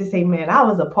 I get to say, man, I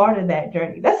was a part of that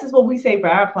journey. This is what we say for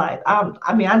our clients. I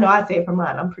know I say it for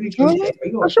mine. I'm pretty sure you say it for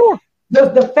yours. For sure.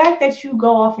 The fact that you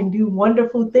go off and do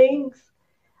wonderful things,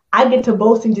 I get to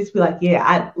boast and just be like, yeah,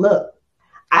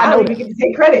 I don't even get to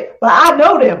take credit, but I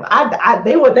know them.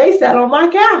 They sat on my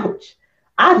couch.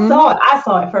 I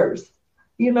saw it first.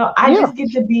 I just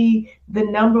get to be the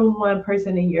number one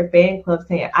person in your fan club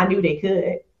saying, I knew they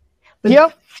could.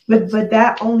 But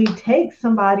that only takes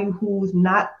somebody who's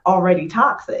not already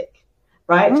toxic,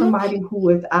 right? Somebody who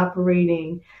is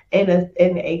operating in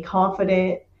a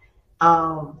confident,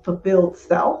 fulfilled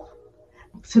self.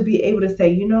 To be able to say,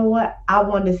 you know what, I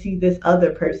want to see this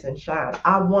other person shine.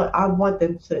 I want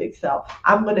them to excel.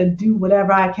 I'm going to do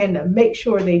whatever I can to make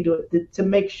sure they do it, to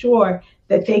make sure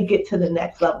that they get to the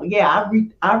next level. Yeah,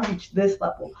 I reached this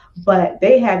level, but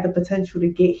they have the potential to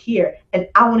get here. And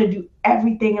I want to do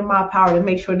everything in my power to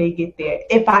make sure they get there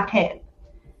if I can.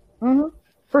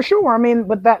 For sure. I mean,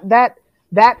 but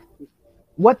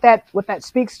what that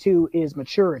speaks to is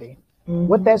maturity.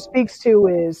 What that speaks to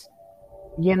is,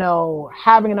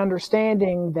 having an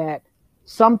understanding that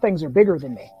some things are bigger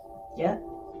than me. Yeah.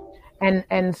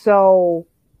 And so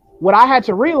what I had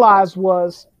to realize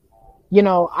was,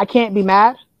 I can't be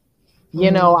mad.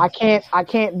 I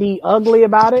can't be ugly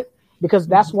about it because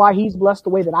that's why he's blessed the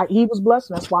way that he was blessed.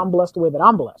 And that's why I'm blessed the way that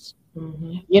I'm blessed.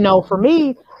 For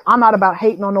me, I'm not about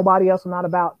hating on nobody else. I'm not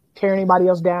about tearing anybody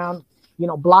else down,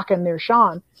 blocking their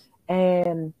shine.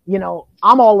 And,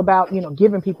 I'm all about,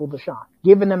 giving people the shine,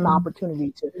 giving them the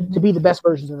opportunity to be the best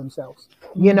versions of themselves,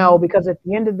 because at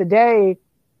the end of the day,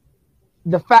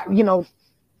 the fact,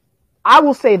 I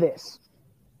will say this,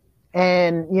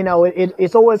 and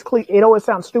it's always it always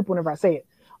sounds stupid whenever I say it,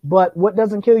 but what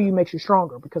doesn't kill you makes you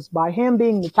stronger, because by him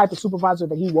being the type of supervisor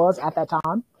that he was at that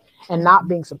time and not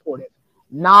being supportive,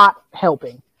 not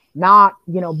helping, not,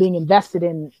 being invested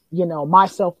in,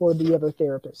 myself or the other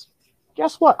therapist.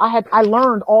 Guess what? I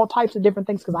learned all types of different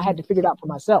things because I had to figure it out for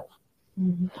myself.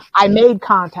 Mm-hmm. I made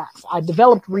contacts. I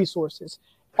developed resources,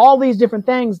 all these different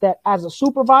things that as a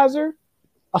supervisor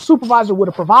would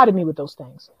have provided me with those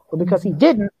things. But because he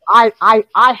didn't, I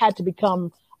had to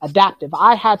become adaptive.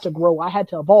 I had to grow. I had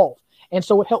to evolve. And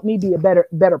so it helped me be a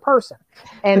better person.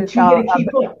 And but you keep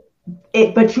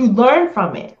it, but you learn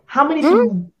from it. How many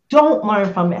people don't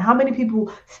learn from it? How many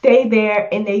people stay there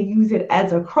and they use it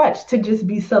as a crutch to just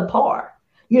be subpar?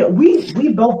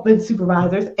 We both been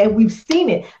supervisors and we've seen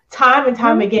it time and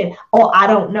time again. Oh, I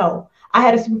don't know. I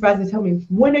had a supervisor tell me,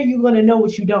 when are you going to know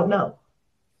what you don't know?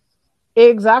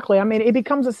 Exactly. I mean, it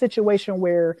becomes a situation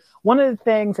where one of the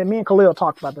things, and me and Khalil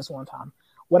talked about this one time,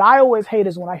 what I always hate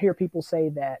is when I hear people say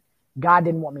that God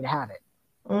didn't want me to have it.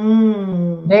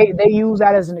 They use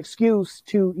that as an excuse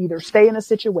to either stay in a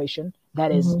situation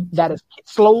that is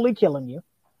slowly killing you,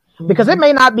 because it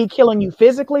may not be killing you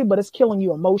physically, but it's killing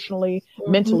you emotionally,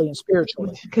 mentally, and spiritually.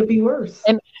 Which could be worse.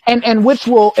 And which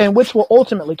will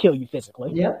ultimately kill you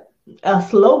physically. Yep. A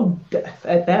slow death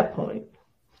at that point.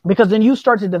 Because then you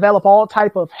start to develop all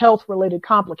type of health related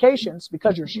complications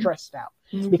because you're stressed out,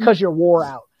 because you're wore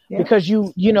out, because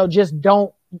you just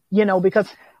don't, because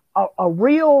a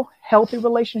real healthy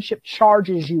relationship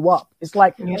charges you up. It's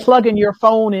like plugging your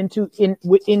phone into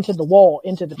the wall,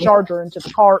 into the charger, into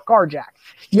the car jack.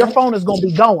 Your phone is going to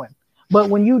be going. But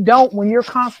when you're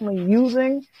constantly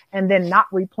using and then not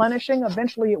replenishing,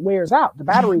 eventually it wears out. The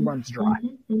battery runs dry.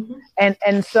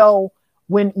 And so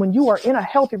when you are in a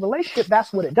healthy relationship,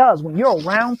 that's what it does. When you're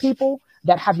around people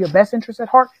that have your best interests at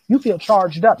heart, you feel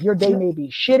charged up. Your day may be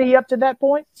shitty up to that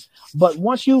point, but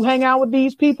once you hang out with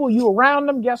these people, you around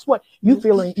them, guess what? You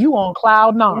on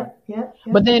cloud nine.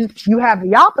 But then you have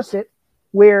the opposite,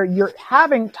 where you're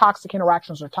having toxic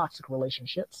interactions or toxic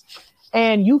relationships,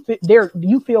 and you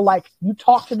feel like you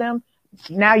talk to them,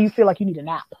 now you feel like you need a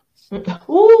nap.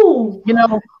 Ooh,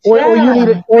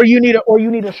 or you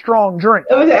need a strong drink.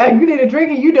 You need a drink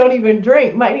and you don't even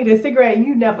drink. Might need a cigarette and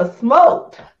you never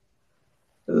smoked.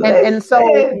 And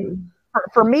so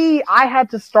for me, I had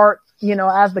to start,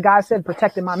 as the guy said,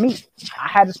 protecting my meat. I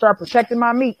had to start protecting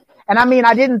my meat. And I mean,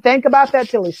 I didn't think about that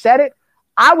till he said it.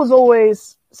 I was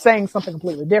always saying something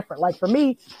completely different. Like for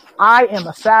me, I am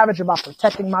a savage about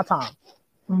protecting my time.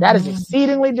 That is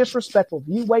exceedingly disrespectful.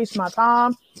 If you waste my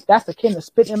time, that's akin to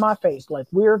spitting in my face. Like,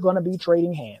 we're going to be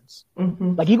trading hands.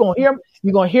 Like, you're going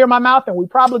to hear my mouth, and we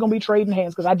probably going to be trading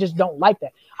hands, because I just don't like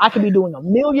that. I could be doing a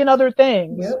million other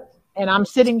things, and I'm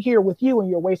sitting here with you and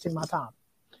you're wasting my time.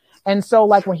 And so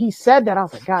like when he said that, I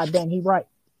was like, God dang, he's right.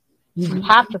 You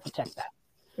have to protect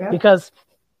that because,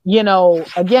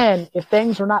 again, if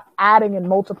things are not adding and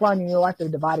multiplying in your life, they're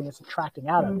dividing and subtracting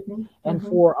out of it. And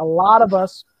for a lot of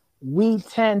us, we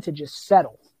tend to just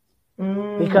settle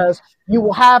because you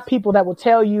will have people that will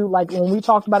tell you, like when we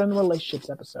talked about in the relationships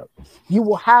episode, you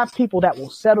will have people that will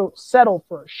settle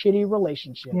for a shitty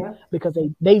relationship because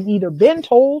they've either been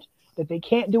told that they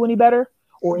can't do any better,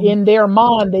 or in their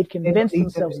mind, they've convinced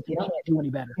themselves that they can't do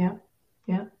any better.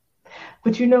 Yeah.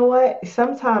 But you know what?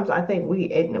 Sometimes I think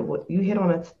you hit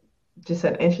on just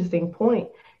an interesting point.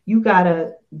 You got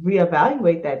to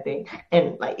reevaluate that thing.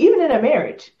 And like, even in a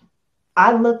marriage,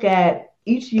 I look at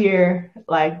each year,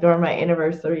 like during my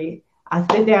anniversary, I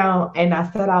sit down and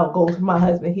I set out goals for my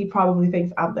husband. He probably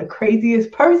thinks I'm the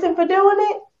craziest person for doing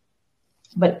it.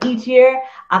 But each year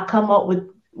I come up with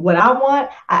what I want.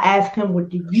 I ask him, what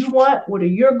do you want? What are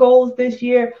your goals this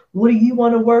year? What do you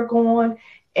want to work on?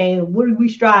 And what are we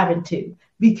striving to?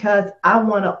 Because I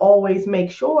want to always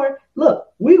make sure, look,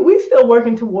 we still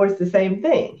working towards the same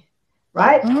thing,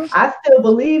 right? I still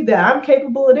believe that I'm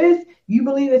capable of this. You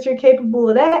believe that you're capable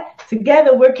of that.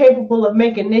 Together, we're capable of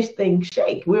making this thing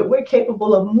shake. We're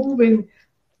capable of moving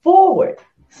forward.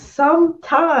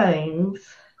 Sometimes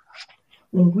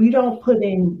when we don't put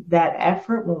in that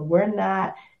effort, when we're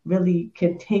not really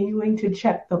continuing to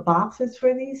check the boxes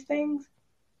for these things,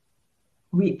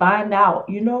 we find out,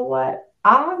 you know what?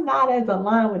 I'm not as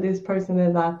aligned with this person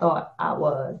as I thought I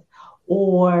was.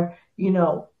 Or,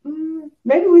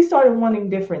 maybe we started wanting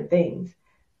different things.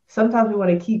 Sometimes we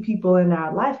want to keep people in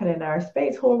our life and in our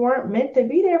space who weren't meant to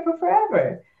be there for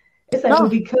forever. It's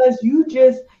like, because you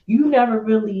never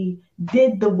really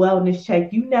did the wellness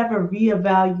check. You never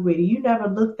reevaluated. You never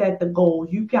looked at the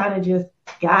goals. You kind of just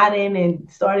got in and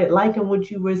started liking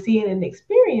what you were seeing and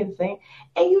experiencing,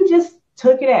 and you just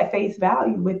took it at face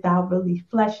value without really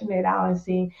fleshing it out and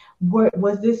seeing,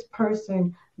 was this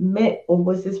person meant, or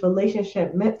was this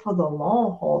relationship meant for the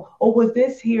long haul, or was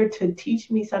this here to teach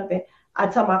me something? I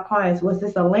tell my clients, was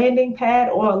this a landing pad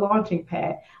or a launching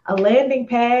pad? A landing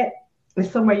pad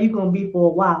is somewhere you're going to be for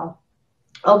a while.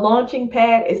 A launching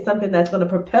pad is something that's going to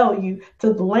propel you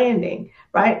to the landing,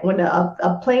 right? When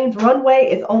a plane's runway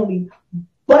is only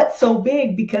but so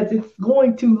big because it's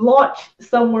going to launch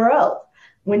somewhere else.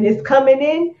 When it's coming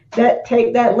in,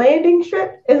 that landing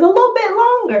strip is a little bit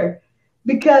longer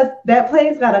because that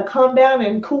plane's got to come down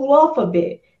and cool off a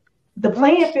bit. The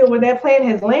playing field where that plane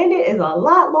has landed is a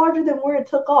lot larger than where it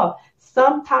took off.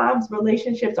 Sometimes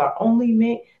relationships are only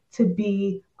meant to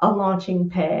be a launching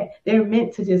pad. They're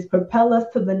meant to just propel us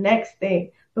to the next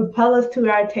thing, propel us to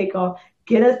our takeoff,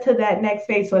 get us to that next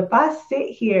phase. So if I sit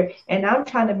here and I'm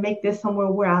trying to make this somewhere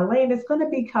where I land, it's going to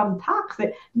become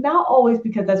toxic, not always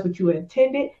because that's what you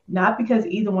intended, not because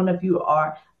either one of you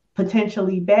are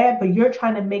potentially bad, but you're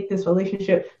trying to make this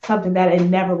relationship something that it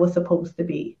never was supposed to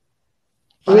be.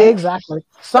 Right? Exactly.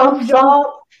 Some jobs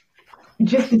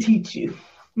just to teach you.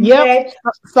 Yeah. Okay?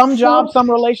 Some jobs, some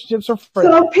relationships are free.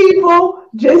 Some people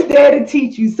just there to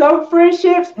teach you. Some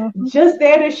friendships just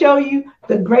there to show you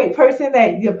the great person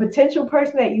the potential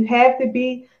person that you have to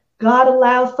be. God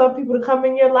allows some people to come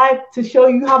in your life to show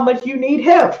you how much you need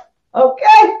him.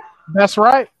 Okay? That's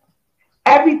right.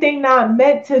 Everything not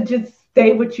meant to just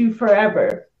stay with you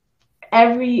forever.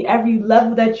 Every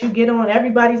level that you get on,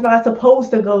 everybody's not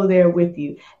supposed to go there with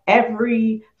you.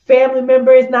 Every family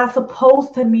member is not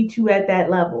supposed to meet you at that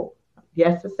level.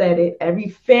 Yes, I said it. Every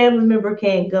family member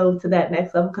can't go to that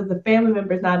next level because the family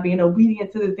member is not being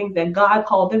obedient to the things that God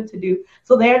called them to do.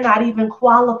 So they're not even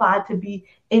qualified to be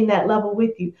in that level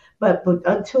with you. But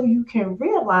until you can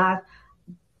realize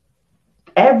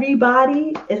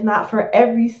everybody is not for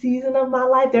every season of my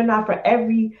life. They're not for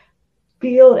every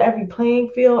field, every playing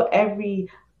field, every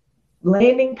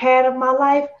landing pad of my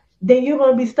life, then you're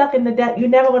going to be stuck in you're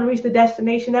never going to reach the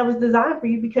destination that was designed for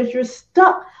you because you're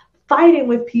stuck fighting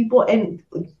with people and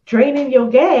draining your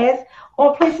gas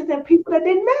on places and people that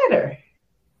didn't matter.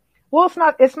 Well,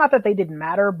 it's not that they didn't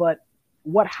matter, but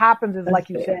what happens is, like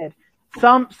you said,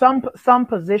 some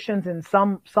positions in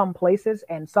some places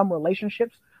and some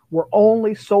relationships were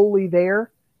only solely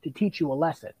there to teach you a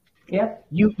lesson. Yep.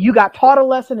 You got taught a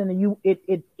lesson and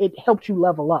it helped you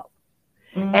level up.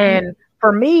 Mm-hmm. And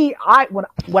for me,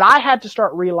 what I had to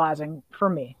start realizing for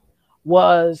me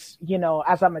was,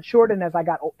 as I matured and as I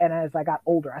got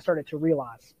older, I started to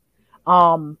realize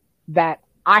that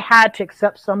I had to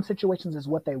accept some situations as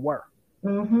what they were.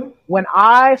 Mm-hmm. When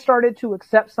I started to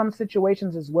accept some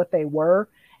situations as what they were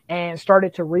and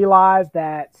started to realize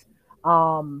that,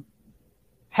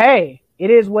 hey, it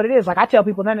is what it is. Like I tell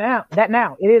people that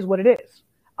now, it is what it is.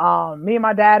 Me and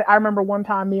my dad, I remember one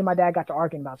time me and my dad got to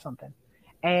arguing about something.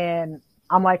 And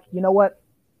I'm like, you know what?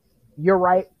 You're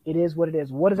right. It is what it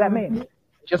is. What does that mean?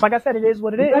 Just like I said, it is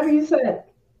what it is. Whatever you said.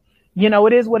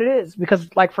 It is what it is. Because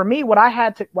like for me, what I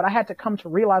had to come to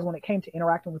realize when it came to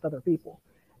interacting with other people,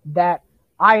 that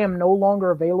I am no longer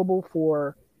available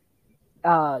for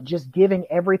just giving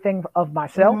everything of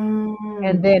myself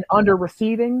and then under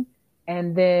receiving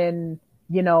and then,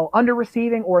 under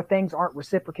receiving or things aren't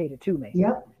reciprocated to me.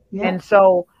 Yep. And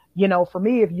so, for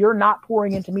me, if you're not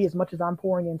pouring into me as much as I'm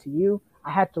pouring into you, I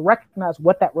had to recognize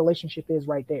what that relationship is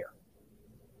right there.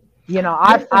 This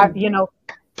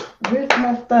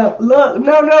messed up. Look,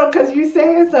 no, because you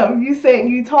saying something.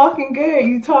 You talking good.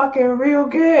 You talking real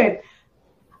good.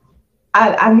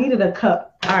 I needed a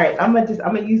cup. All right, I'm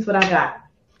gonna use what I got.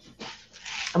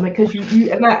 Because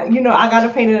you and I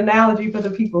gotta paint an analogy for the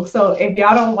people. So if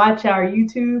y'all don't watch our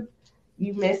YouTube,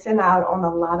 you missing out on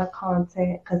a lot of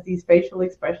content because these facial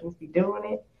expressions be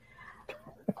doing it.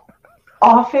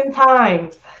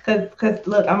 Oftentimes, because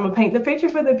look, I'm gonna paint the picture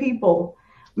for the people.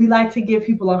 We like to give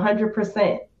people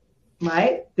 100%,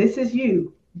 right? This is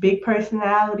you, big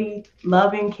personality,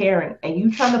 loving, caring, and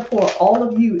you trying to pour all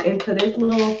of you into this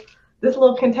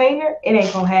little container. It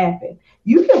ain't gonna happen.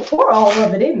 You can pour all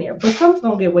of it in there, but some's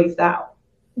gonna get wasted out.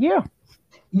 Yeah.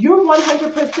 Your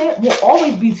 100% will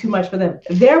always be too much for them.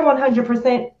 Their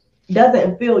 100%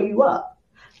 doesn't fill you up.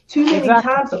 Too many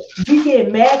times we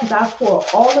get mad because I pour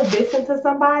all of this into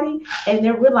somebody, and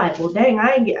then we're like, "Well, dang,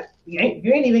 you ain't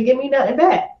even give me nothing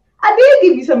back." I did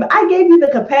give you something. I gave you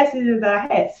the capacity that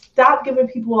I had. Stop giving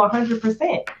people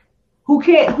 100%.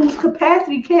 Whose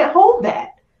capacity can't hold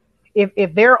that.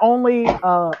 If they're only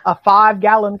a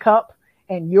 5-gallon cup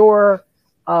and you're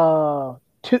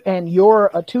and you're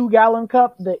a 2-gallon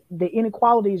cup, the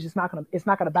inequality is just not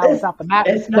gonna balance out. The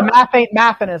math ain't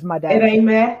mathing, as my dad said. It ain't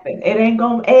mathing. It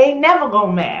ain't never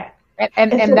gonna math.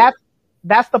 And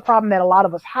that's the problem that a lot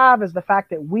of us have, is the fact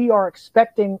that we are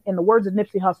expecting, in the words of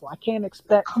Nipsey Hussle, I can't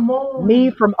expect me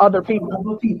from other people.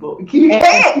 You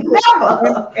can't,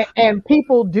 never. And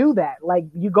people do that. Like,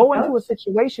 you go into a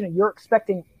situation and you're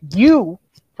expecting you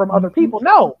from other people.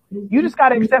 No, you just got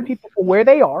to accept people for where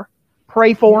they are,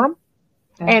 pray for them.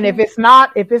 And if it's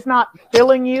not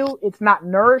filling you, it's not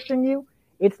nourishing you,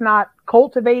 it's not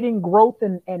cultivating growth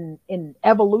and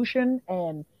evolution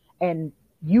and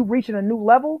you reaching a new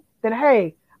level, then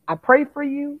hey, I pray for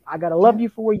you. I gotta love you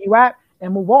for where you at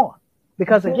and move on.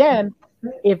 Because again,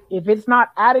 if it's not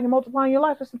adding and multiplying your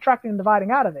life, it's subtracting and dividing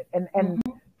out of it. And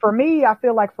for me, I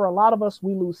feel like for a lot of us,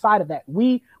 we lose sight of that.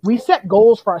 We set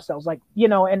goals for ourselves, like,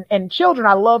 and children,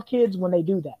 I love kids when they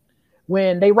do that.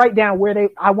 When they write down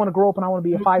I want to grow up and I want to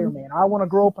be a fireman. I want to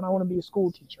grow up and I want to be a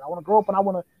school teacher. I want to grow up and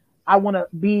I want to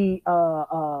be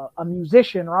a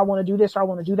musician, or I want to do this, or I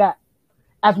want to do that.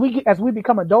 As we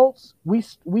become adults, we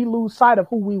lose sight of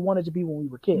who we wanted to be when we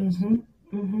were kids.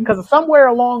 Because somewhere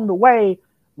along the way,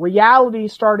 reality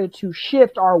started to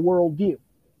shift our worldview.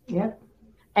 Yeah.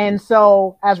 And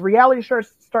so as reality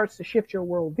starts to shift your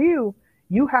worldview,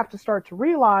 you have to start to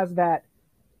realize that,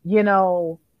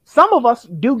 some of us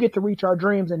do get to reach our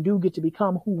dreams and do get to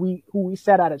become who we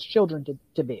set out as children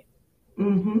to be.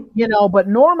 But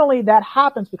normally that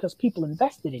happens because people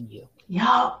invested in you.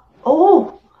 Yeah.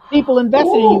 Oh. People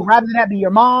invested in you, rather than that be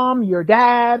your mom, your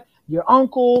dad, your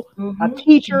uncle, a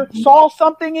teacher, saw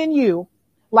something in you.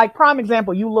 Like, prime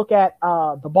example, you look at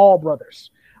the Ball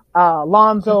brothers,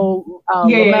 Lonzo,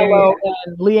 LaMelo,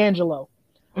 and LiAngelo.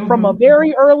 From a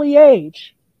very early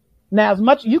age. Now, as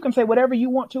much you can say whatever you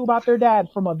want to about their dad,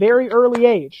 from a very early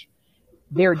age,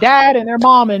 their dad and their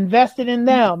mom invested in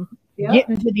them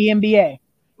getting to the NBA.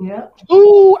 Yeah.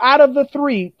 2 out of the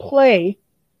 3 play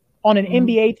on an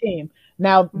NBA team.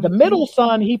 Now, the middle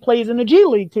son, he plays in the G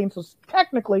League team, so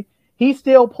technically he's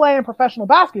still playing professional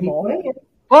basketball.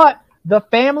 But the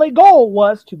family goal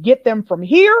was to get them from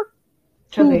here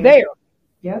to there.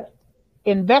 Yep.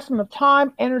 Investment of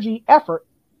time, energy, effort.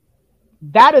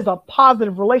 That is a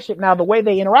positive relationship. Now, the way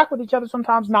they interact with each other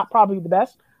sometimes not probably the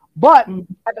best, but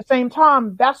at the same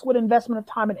time, that's what investment of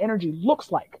time and energy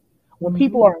looks like. When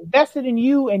people are invested in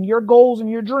you and your goals and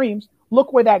your dreams,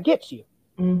 look where that gets you.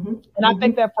 And I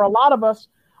think that for a lot of us,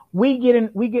 we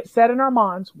get set in our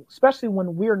minds, especially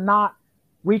when we're not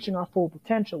reaching our full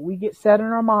potential. We get set in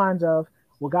our minds of,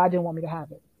 well, God didn't want me to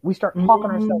have it. We start talking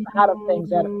ourselves out of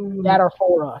things that are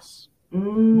for us.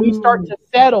 We start to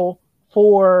settle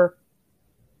for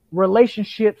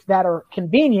relationships that are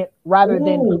convenient rather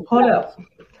than. Hold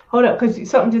up, because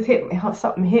something just hit me.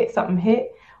 Something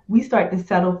hit. We start to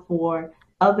settle for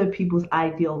other people's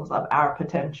ideals of our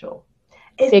potential.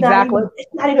 It's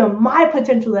not even my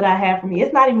potential that I have for me.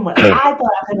 It's not even what I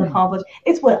thought I could accomplish.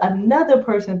 It's what another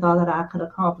person thought that I could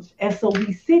accomplish. And so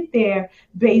we sit there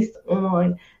based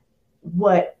on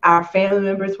what our family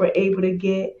members were able to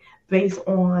get, based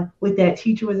on what that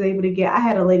teacher was able to get. I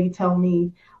had a lady tell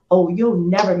me, oh, you'll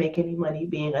never make any money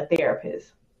being a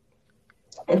therapist.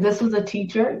 And this was a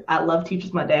teacher. I love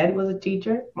teachers. My dad was a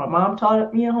teacher. My mom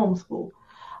taught me in homeschool.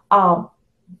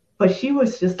 But she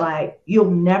was just like,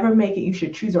 you'll never make it. You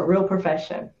should choose a real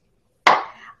profession.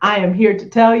 I am here to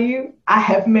tell you, I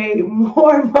have made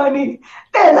more money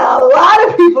than a lot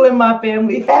of people in my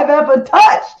family have ever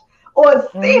touched or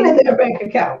seen in their bank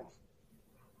accounts.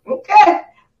 Okay?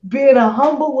 Being a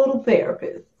humble little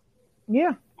therapist.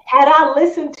 Yeah. Had I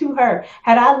listened to her,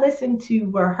 had I listened to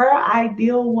where her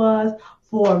ideal was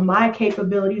for my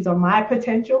capabilities or my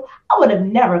potential, I would have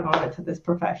never gone into this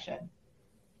profession.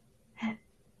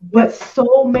 But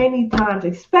so many times,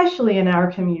 especially in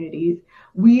our communities,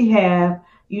 we have,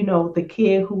 the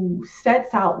kid who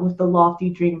sets out with the lofty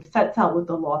dream, sets out with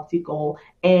the lofty goal,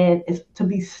 and is to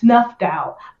be snuffed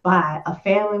out by a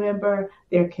family member,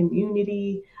 their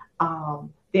community,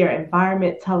 their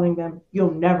environment telling them you'll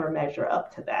never measure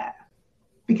up to that.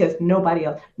 Because nobody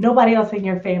else in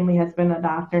your family has been a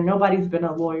doctor. Nobody's been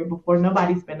a lawyer before.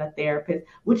 Nobody's been a therapist.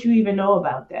 What you even know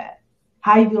about that?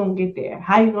 How you going to get there?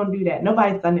 How you going to do that?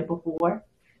 Nobody's done it before.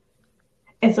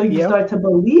 And so you start to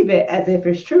believe it as if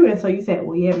it's true. And so you say,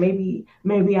 well, yeah, maybe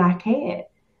I can't.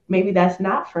 Maybe that's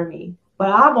not for me. But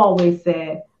I've always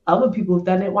said, other people have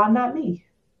done it. Why not me?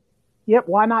 Yep.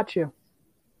 Why not you?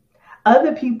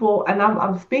 Other people, and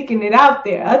I'm speaking it out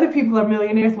there. Other people are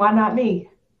millionaires. Why not me?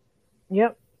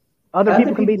 Yep. Other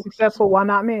people can be successful. Why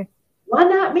not me? Why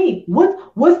not me?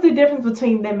 What's the difference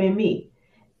between them and me?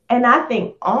 And I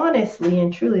think honestly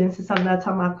and truly, this is something I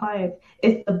tell my clients,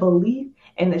 it's the belief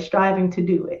and the striving to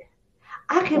do it.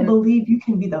 I can believe you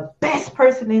can be the best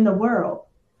person in the world,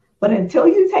 but until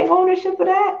you take ownership of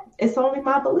that, it's only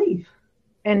my belief.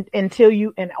 And until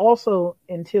you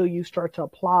start to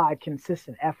apply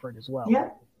consistent effort as well. Yeah.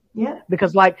 Yeah.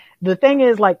 Because like the thing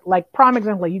is like prime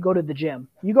example, like you go to the gym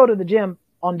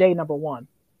on day number 1,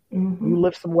 you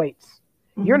lift some weights.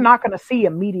 You're not going to see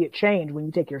immediate change when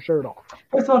you take your shirt off.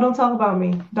 First of all, don't talk about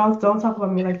me. Don't talk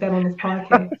about me like that on this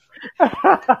podcast.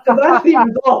 Because I see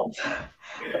results.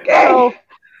 Okay.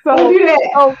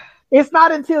 So it's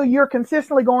not until you're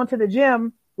consistently going to the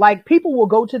gym, like people will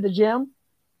go to the gym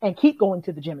and keep going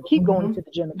to the gym and keep going to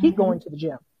the gym and keep going to the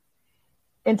gym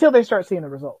until they start seeing the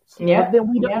results. Yeah. But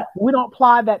then we don't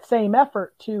apply that same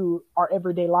effort to our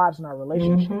everyday lives and our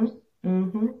relationships.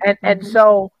 And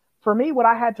so for me, what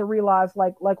I had to realize,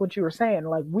 like what you were saying,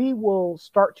 like we will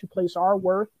start to place our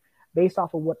worth based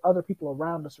off of what other people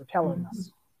around us are telling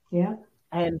us. Yeah.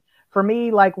 And for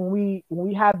me, like when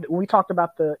we talked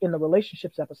about in the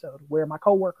relationships episode where my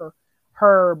coworker,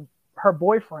 her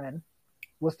boyfriend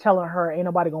was telling her, ain't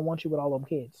nobody gonna want you with all them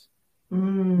kids. You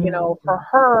know,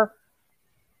 for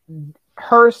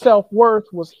her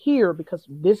self-worth was here because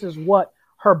this is what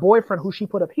her boyfriend, who she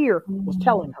put up here, was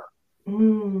telling her.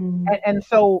 And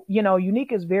so, you know,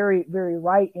 Unique is very, very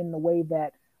right in the way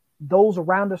that those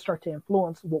around us start to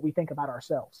influence what we think about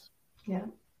ourselves. Yeah.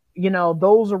 You know,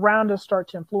 those around us start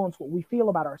to influence what we feel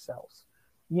about ourselves.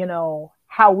 You know,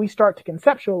 how we start to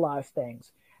conceptualize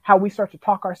things, how we start to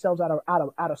talk ourselves out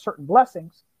of certain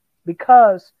blessings,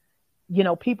 because, you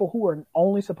know, people who are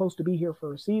only supposed to be here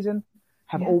for a season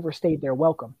have overstayed their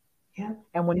welcome. Yeah.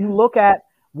 And when you look at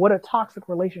what a toxic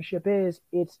relationship is,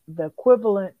 it's the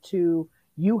equivalent to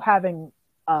you having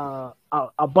a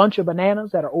bunch of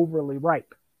bananas that are overly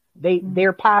ripe.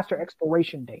 They're past their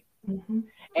expiration date.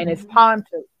 And it's time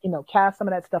to, you know, cast some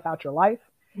of that stuff out your life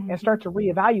and start to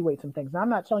reevaluate some things. Now, I'm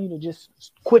not telling you to just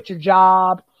quit your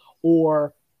job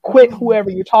or quit whoever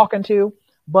you're talking to,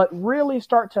 but really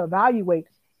start to evaluate,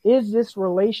 is this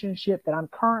relationship that I'm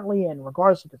currently in,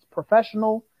 regardless if it's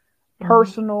professional,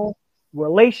 personal,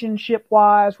 relationship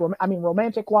wise,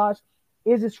 romantic wise,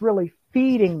 is this really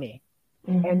feeding me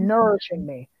and nourishing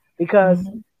me? Because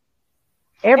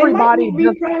everybody it might be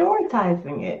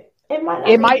reprioritizing it. It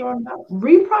might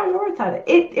reprioritize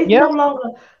it. It's no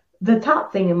longer the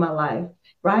top thing in my life,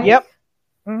 right? Yep.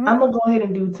 I'm gonna go ahead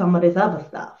and do some of this other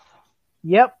stuff.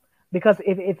 Yep. Because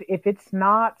if it's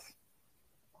not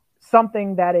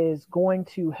something that is going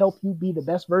to help you be the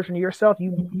best version of yourself,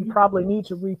 you probably need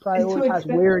to reprioritize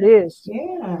where it is.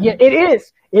 Yeah, it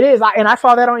is. It is. And I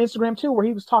saw that on Instagram too, where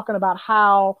he was talking about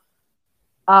how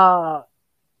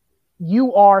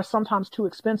you are sometimes too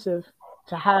expensive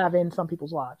to have in some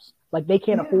people's lives. Like they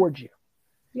can't afford you.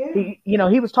 Yeah.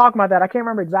 He was talking about that. I can't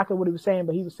remember exactly what he was saying,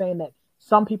 but he was saying that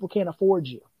some people can't afford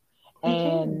you.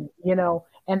 And, you know,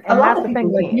 and that's the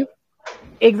thing. Like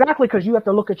exactly, because you have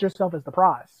to look at yourself as the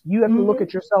prize. You have to look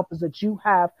at yourself as that you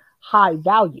have high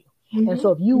value. And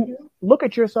so if you look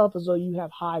at yourself as though you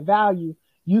have high value,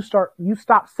 you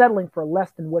stop settling for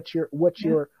less than what your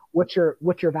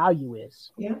value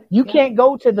is. Yeah. You can't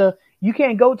go to the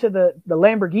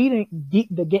Lamborghini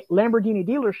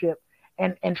dealership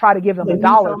and try to give them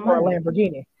 $1 for a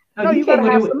Lamborghini. No, you gotta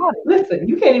have some money. Listen,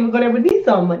 you can't even go there with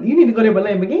Nissan money. You need to go there with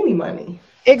Lamborghini money.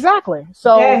 Exactly.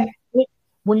 So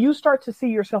when you start to see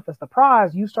yourself as the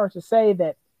prize, you start to say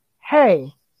that,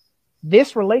 hey,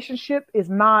 this relationship is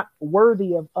not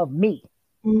worthy of me.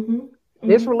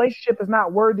 This relationship is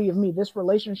not worthy of me. This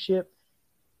relationship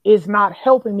is not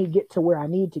helping me get to where I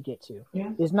need to get to.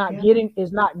 Is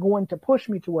not going to push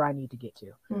me to where I need to get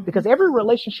to. Because every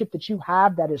relationship that you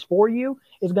have that is for you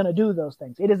is going to do those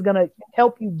things. It is going to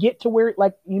help you get to where,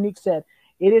 like Unique said,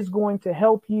 it is going to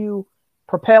help you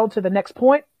propel to the next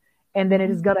point. And then it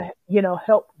is going to,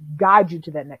 help guide you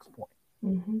to that next point.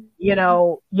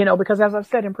 Because as I've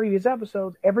said in previous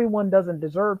episodes, everyone doesn't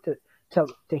deserve to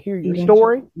hear your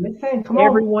story.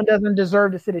 Everyone doesn't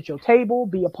deserve to sit at your table,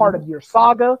 be a part of your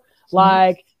saga.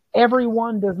 Like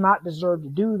everyone does not deserve to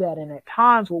do that. And at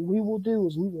times what we will do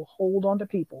is we will hold on to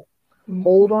people,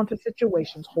 hold on to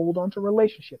situations, hold on to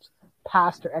relationships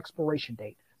past their expiration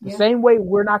date. The same way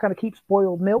we're not going to keep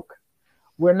spoiled milk.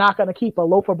 We're not going to keep a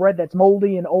loaf of bread that's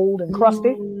moldy and old and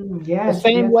crusty. The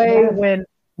same way when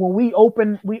we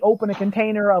open a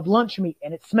container of lunch meat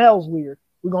and it smells weird,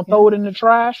 we're going to throw it in the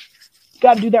trash. You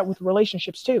got to do that with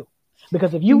relationships too.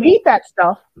 Because if you eat that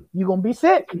stuff, you're going to be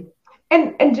sick.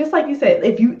 And just like you said,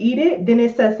 if you eat it, then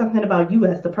it says something about you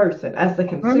as the person, as the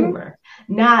consumer.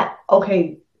 Not,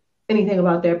 okay, anything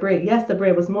about that bread. Yes, the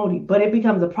bread was moldy, but it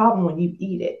becomes a problem when you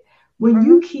eat it. When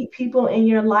you keep people in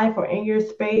your life or in your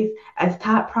space as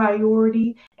top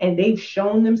priority and they've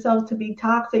shown themselves to be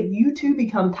toxic, you too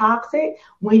become toxic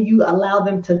when you allow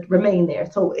them to remain there.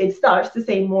 So it starts to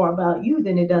say more about you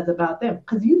than it does about them,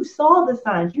 because you saw the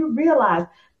signs. You realize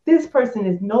this person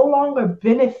is no longer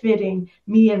benefiting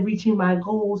me and reaching my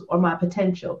goals or my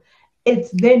potential. It's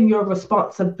then your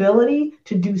responsibility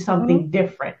to do something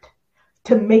different,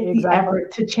 to make the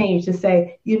effort to change, to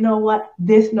say, you know what,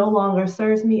 this no longer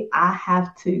serves me. I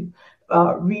have to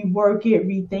rework it,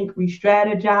 rethink,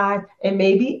 re-strategize, and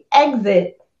maybe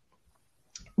exit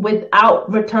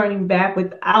without returning back,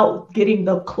 without getting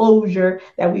the closure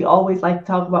that we always like to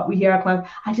talk about. We hear our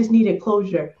clients, I just needed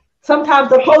closure. Sometimes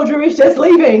the closure is just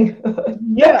leaving.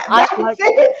 Yeah,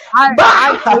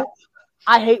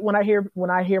 I hate when I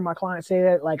hear my clients say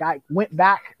that, like, I went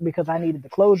back because I needed the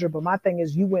closure. But my thing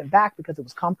is, you went back because it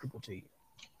was comfortable to you.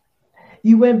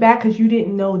 You went back because you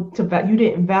didn't you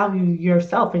didn't value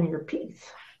yourself and your peace.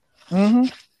 You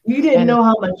didn't know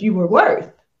how much you were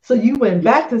worth. So you went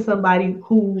back to somebody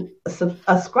who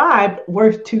ascribed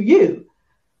worth to you.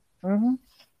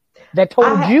 That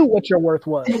told you what your worth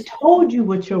was. That told you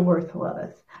what your worth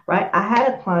was. Right. I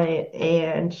had a client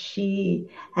and she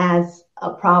has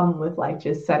a problem with like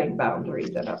just setting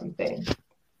boundaries and everything.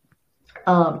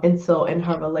 And so in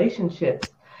her relationships,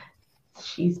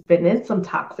 she's been in some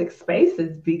toxic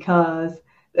spaces because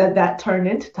that turned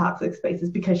into toxic spaces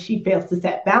because she fails to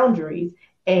set boundaries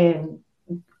and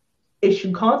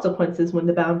issue consequences when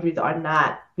the boundaries are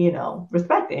not,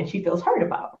 respected, and she feels hurt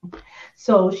about them.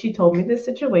 So she told me this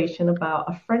situation about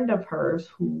a friend of hers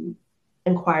who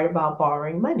inquired about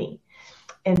borrowing money.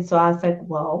 And so I said,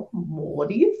 well, what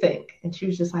do you think? And she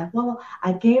was just like, well,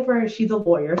 I gave her, she's a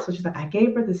lawyer. So she's like, I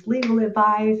gave her this legal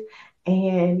advice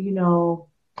and,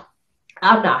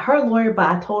 I'm not her lawyer, but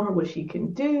I told her what she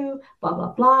can do, blah,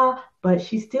 blah, blah. But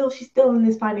she's still in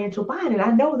this financial bind. And I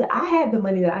know that I have the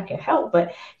money that I can help,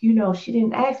 but, she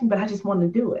didn't ask me, but I just want to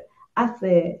do it. I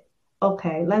said,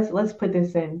 okay, let's put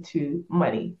this into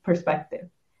money perspective.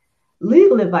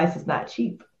 Legal advice is not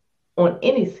cheap on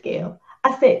any scale.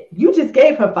 I said, you just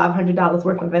gave her $500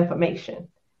 worth of information.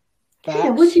 Yeah,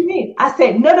 what you mean? I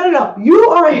said, no. You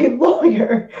are a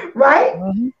lawyer, right?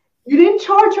 You didn't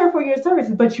charge her for your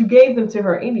services, but you gave them to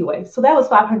her anyway. So that was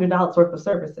 $500 worth of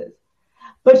services.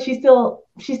 But she's still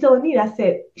in need. I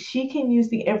said, she can use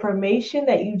the information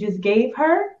that you just gave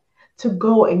her to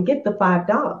go and get the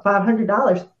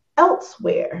 $500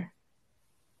 elsewhere.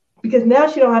 Because now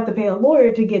she don't have to pay a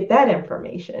lawyer to get that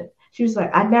information. She was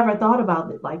like, I never thought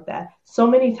about it like that. So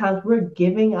many times we're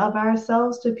giving of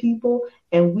ourselves to people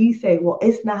and we say, well,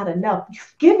 it's not enough.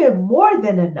 You've given more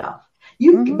than enough.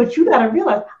 But you got to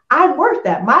realize I'm worth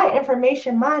that. My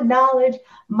information, my knowledge,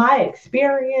 my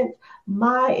experience,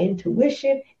 my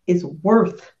intuition is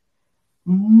worth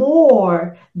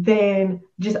more than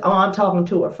just, I'm talking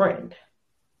to a friend.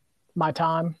 My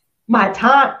time.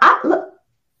 Look,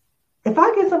 if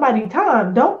I give somebody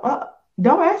time, don't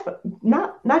ask for,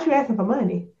 not you asking for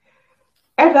money.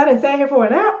 After I didn't stay here for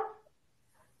an hour,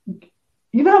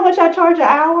 you know how much I charge an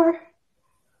hour?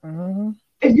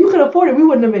 If you could afford it, we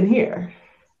wouldn't have been here.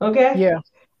 Okay? Yeah.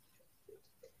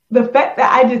 The fact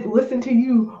that I just listened to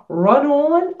you run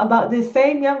on about this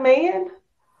same young man,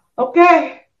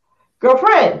 okay,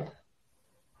 girlfriend,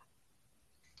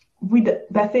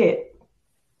 that's it.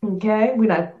 Okay? We're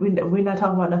not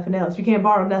talking about nothing else. You can't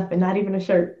borrow nothing, not even a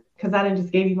shirt, because I didn't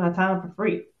just gave you my time for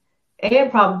free.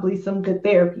 And probably some good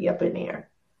therapy up in there.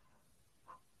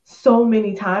 So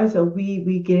many times that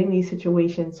we get in these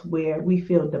situations where we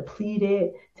feel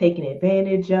depleted, taken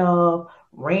advantage of,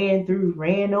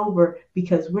 ran over,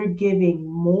 because we're giving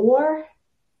more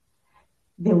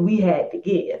than we had to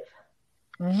give.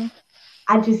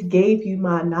 I just gave you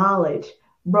my knowledge.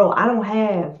 Bro, I don't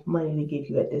have money to give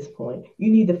you at this point.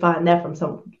 You need to find that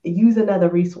from use another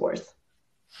resource.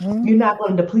 You're not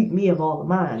going to deplete me of all of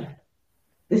mine.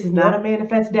 This is not a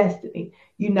manifest destiny.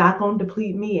 You're not going to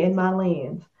deplete me and my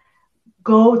lands.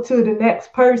 Go to the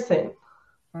next person.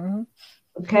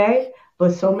 Okay?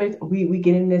 But so many, we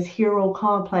get in this hero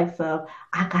complex of,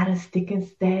 I gotta stick and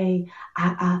stay.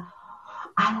 I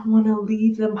don't want to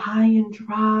leave them high and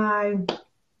dry.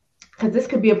 Because this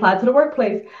could be applied to the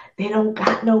workplace. They don't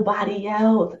got nobody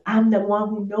else. I'm the one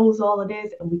who knows all of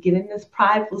this. And we get in this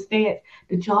prideful stance.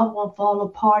 The job won't fall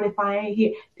apart if I ain't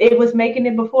here. It was making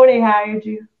it before they hired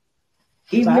you.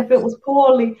 Even if it was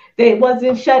poorly, they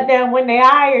wasn't shut down when they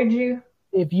hired you.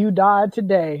 If you died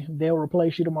today, they'll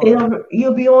replace you tomorrow.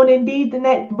 You'll be on Indeed the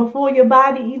next before your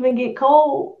body even get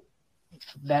cold.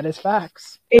 That is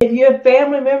facts. If your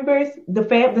family members, the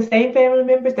same family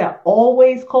members that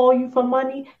always call you for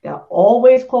money, that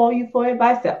always call you for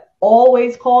advice, that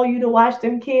always call you to watch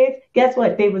them kids, guess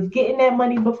what? They was getting that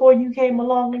money before you came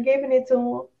along and giving it to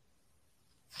them.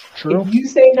 True. If you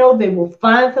say no, they will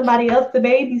find somebody else to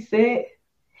babysit.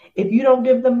 If you don't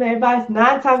give them the advice,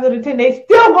 9 times out of 10, they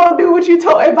still gonna do what you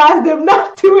advise them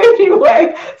not to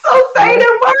anyway. So say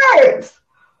the words.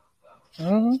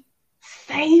 Mm-hmm.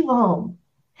 Save them.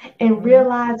 And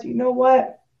realize, you know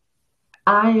what?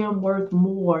 I am worth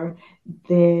more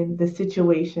than the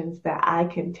situations that I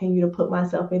continue to put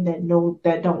myself in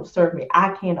that don't serve me.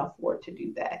 I can't afford to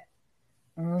do that.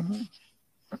 Mm-hmm.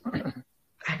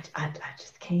 I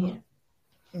just can't.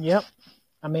 Yep.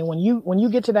 I mean, when you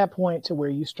get to that point to where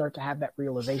you start to have that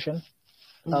realization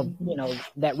of,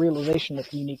 that realization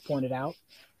that Unique pointed out,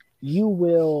 you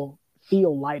will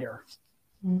feel lighter.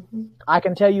 Mm-hmm. I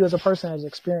can tell you as a person who has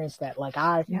experienced that. Like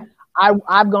I've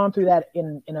gone through that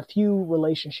in a few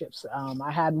relationships.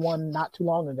 I had one not too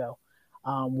long ago,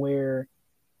 where,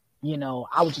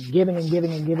 I was just giving and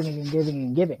giving and giving and giving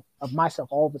and giving of myself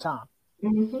all the time.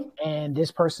 Mm-hmm. And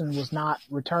this person was not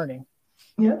returning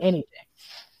anything.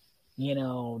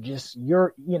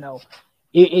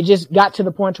 It just got to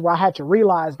the point where I had to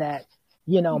realize that,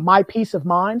 my peace of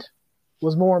mind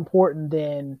was more important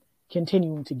than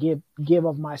continuing to give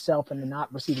of myself and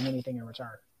not receiving anything in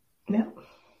return. Yeah.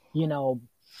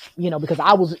 Because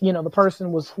I was, the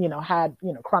person was, had,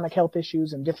 chronic health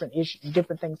issues and different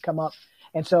things come up.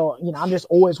 And so, I'm just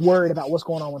always worried about what's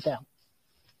going on with them.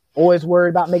 Always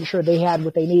worried about making sure they had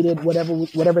what they needed,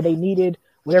 whatever they needed,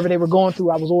 whatever they were going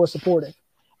through, I was always supportive.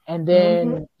 And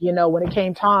then, when it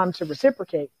came time to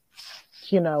reciprocate,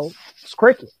 it's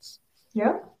crickets.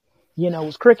 Yeah. It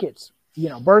was crickets.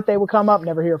 Birthday would come up,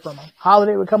 never hear from them.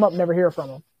 Holiday would come up, never hear from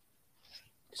them.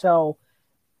 So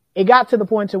it got to the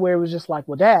point to where it was just like,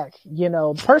 well, Dag,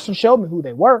 the person showed me who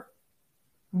they were.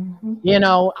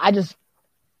 Mm-hmm. I just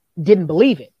didn't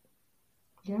believe it.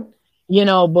 Yeah.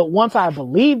 But once I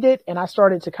believed it and I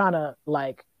started to kind of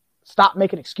like stop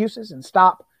making excuses and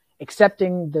stop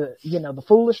accepting the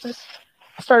foolishness,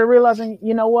 I started realizing,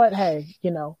 you know what? Hey,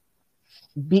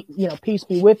 peace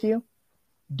be with you.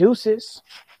 Deuces.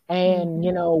 And,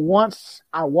 once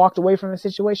I walked away from the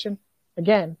situation,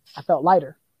 again, I felt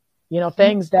lighter.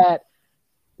 Things that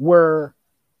were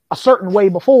a certain way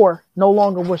before no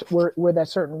longer were that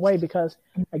certain way because,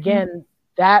 again,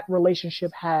 that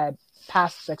relationship had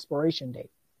passed its expiration date.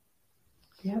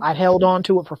 Yep. I'd held on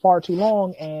to it for far too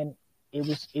long, and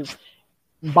it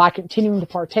by continuing to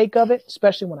partake of it,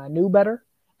 especially when I knew better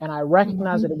and I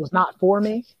recognized that it was not for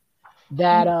me,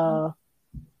 that,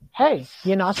 hey,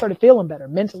 I started feeling better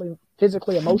mentally,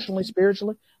 physically, emotionally,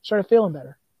 spiritually, started feeling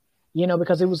better,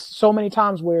 because it was so many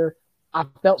times where I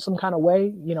felt some kind of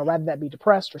way, rather that be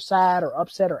depressed or sad or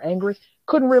upset or angry,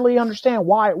 couldn't really understand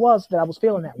why it was that I was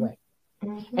feeling that way.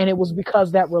 Mm-hmm. And it was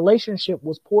because that relationship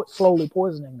was slowly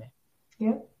poisoning me.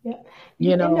 Yeah. Yeah.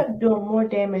 You end up doing more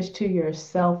damage to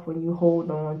yourself when you hold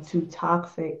on to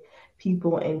toxic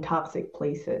people in toxic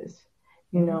places.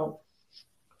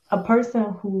 A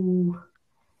person who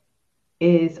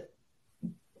is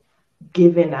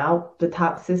giving out the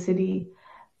toxicity,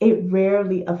 it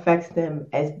rarely affects them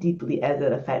as deeply as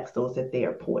it affects those that they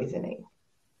are poisoning.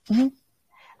 Mm-hmm.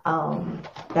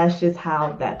 That's just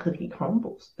how that cookie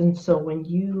crumbles. And so when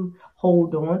you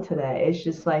hold on to that, it's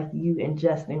just like you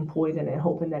ingesting poison and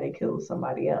hoping that it kills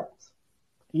somebody else.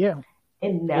 Yeah.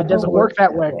 It doesn't work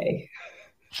that way.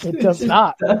 It does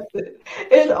not.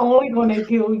 It's only going to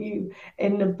kill you.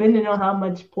 And depending on how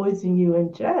much poison you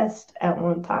ingest at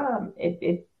one time,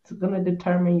 it's going to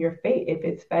determine your fate, if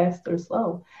it's fast or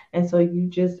slow. And so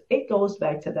it goes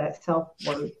back to that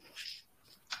self-worth.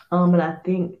 And I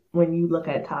think when you look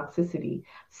at toxicity,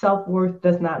 self-worth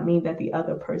does not mean that the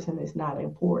other person is not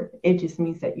important. It just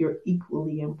means that you're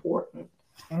equally important,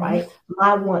 right?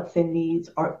 My wants and needs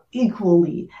are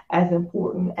equally as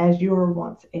important as your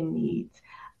wants and needs.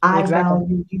 I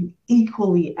value you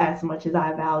equally as much as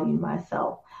I value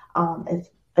myself.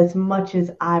 As much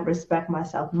as I respect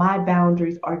myself, my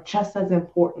boundaries are just as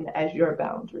important as your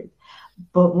boundaries.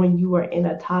 But when you are in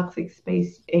a toxic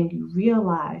space and you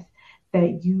realize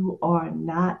that you are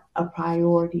not a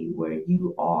priority, where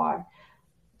you are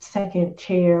second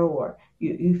chair, or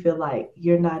you feel like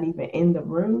you're not even in the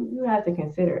room, you have to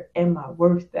consider, am I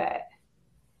worth that?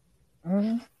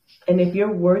 Mm-hmm. And if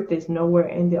your worth is nowhere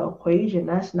in the equation,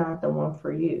 that's not the one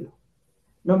for you,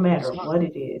 no matter what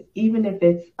it is. Even if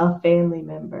it's a family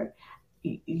member,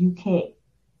 you can't.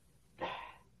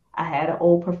 I had an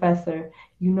old professor,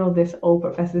 this old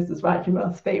professor, this is Roger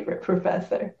Mel's favorite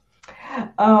professor.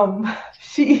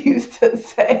 She used to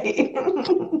say,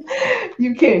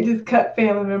 you can't just cut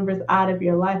family members out of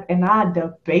your life. And I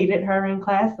debated her in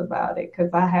class about it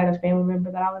because I had a family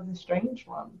member that I was estranged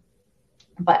from.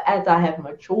 But as I have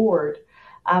matured,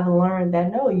 I've learned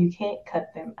that no, you can't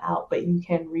cut them out, but you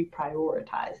can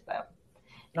reprioritize them.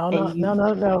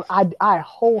 No. I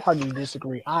wholeheartedly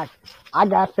disagree. I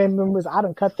got family members. I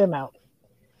done cut them out.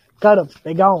 Cut them.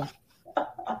 They gone.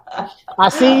 I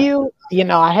see you.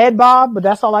 I had Bob, but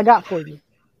that's all I got for you.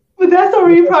 But that's a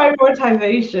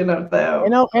reprioritization of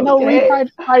them.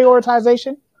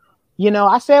 Reprioritization.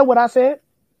 I said what I said.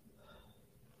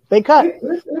 They cut.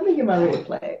 Let me get my red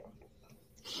flag.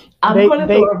 I'm going to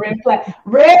throw a red flag.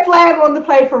 Red flag on the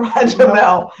play for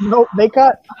Rajamel. No, they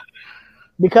cut.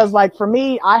 Because, like, for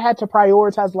me, I had to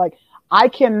prioritize. Like, I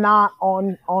cannot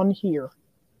on here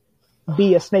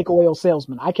be a snake oil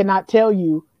salesman. I cannot tell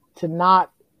you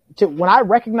when I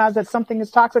recognize that something is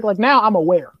toxic, like now I'm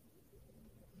aware.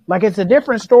 Like, it's a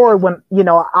different story when,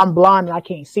 I'm blind and I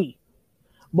can't see.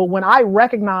 But when I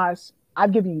recognize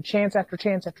I've given you chance after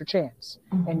chance after chance,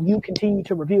 and you continue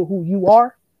to reveal who you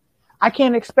are, I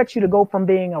can't expect you to go from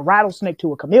being a rattlesnake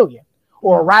to a chameleon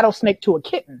or a rattlesnake to a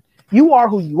kitten. You are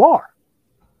who you are.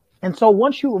 And so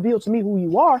once you reveal to me who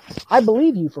you are, I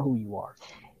believe you for who you are.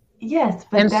 Yes,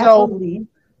 but that belief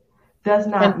does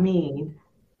not mean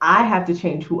I have to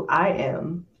change who I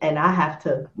am and I have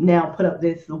to now put up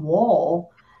this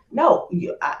wall. No,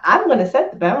 I'm going to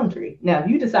set the boundary. Now, if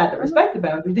you decide to respect the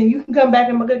boundary, then you can come back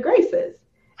in my good graces.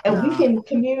 And we can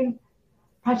commune.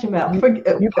 Watch him out.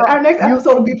 Our next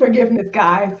episode will be forgiveness,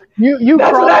 guys. That's what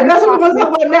we're going to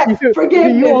talk about next.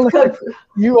 Forgiveness.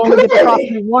 You only get to cross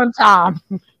me one time.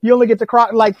 You only get to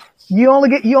cross, like, you only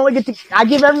get to, I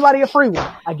give everybody a free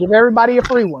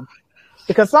one.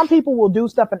 Because some people will do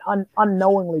stuff and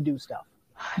unknowingly do stuff.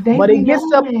 But it gets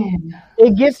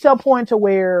to a point to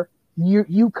where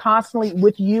you constantly,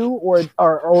 with you or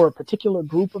a particular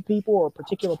group of people or a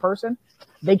particular person,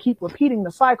 they keep repeating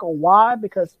the cycle. Why?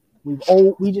 Because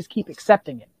we just keep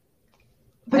accepting it.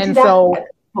 But and so,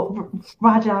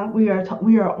 Raja, we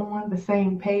are on the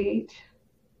same page.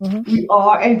 Mm-hmm. We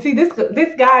are, and see this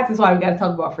guys is why we got to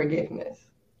talk about forgiveness.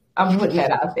 I'm putting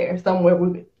that out there somewhere.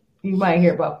 You might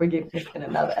hear about forgiveness in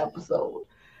another episode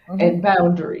and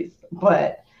boundaries,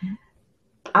 but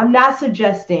I'm not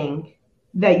suggesting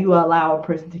that you allow a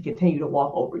person to continue to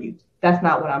walk over you. That's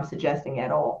not what I'm suggesting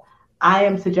at all. I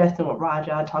am suggesting what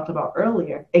Raja talked about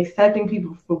earlier, accepting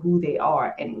people for who they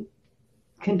are and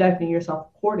conducting yourself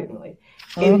accordingly.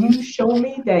 If you show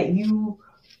me that you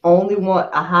only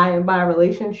want a high and by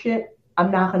relationship,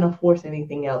 I'm not going to force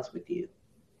anything else with you.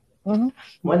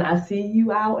 When I see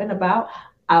you out and about,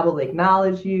 I will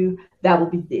acknowledge you. That will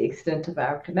be the extent of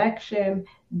our connection.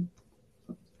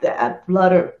 That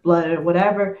blood or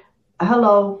whatever.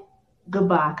 Hello,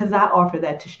 goodbye. Because I offer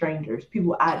that to strangers,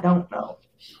 people I don't know.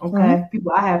 Okay,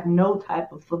 people I have no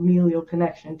type of familial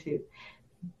connection to,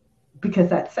 because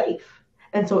that's safe.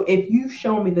 And so if you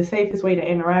show me the safest way to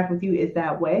interact with you is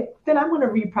that way, then I'm going to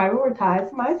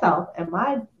reprioritize myself and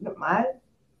my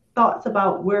thoughts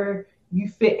about where you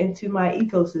fit into my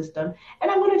ecosystem, and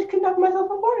I'm going to conduct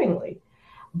myself accordingly.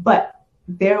 But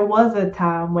there was a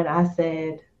time when I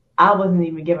said I wasn't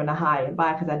even given a high and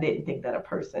by because I didn't think that a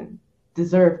person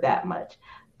deserved that much.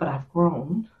 But I've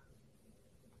grown.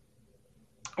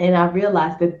 And I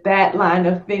realized that line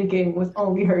of thinking was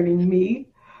only hurting me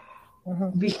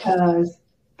because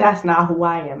that's not who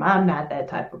I am. I'm not that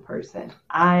type of person.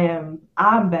 I'm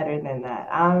better than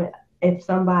that. If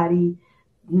somebody,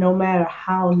 no matter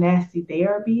how nasty they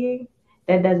are being,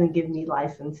 that doesn't give me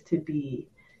license to be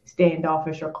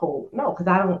standoffish or cold. No, because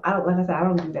I don't, like I said, I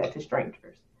don't do that to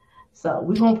strangers. So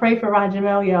we're going to pray for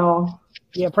Rajamel, y'all.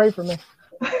 Yeah, pray for me.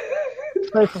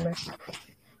 Pray for me.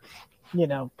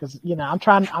 Because I'm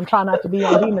trying not to be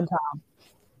on demon time.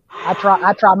 I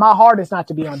try my hardest not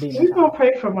to be on demon time. We're gonna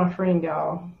pray for my friend,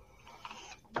 y'all.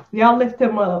 Y'all lift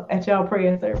him up at y'all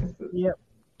prayer services. Yep.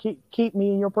 Keep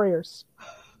me in your prayers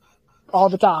all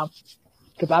the time,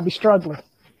 because I be struggling.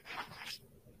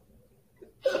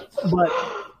 But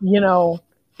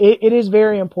it is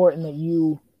very important that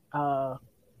you,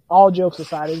 all jokes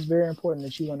aside, it is very important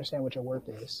that you understand what your worth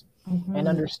is and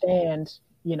understand.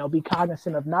 Be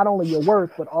cognizant of not only your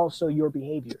worth, but also your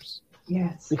behaviors.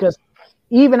 Yes. Because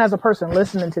even as a person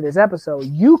listening to this episode,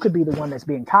 you could be the one that's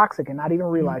being toxic and not even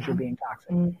realize you're being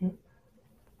toxic.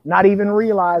 Not even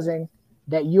realizing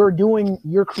that you're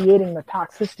creating the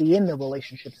toxicity in the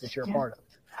relationships that you're a part of.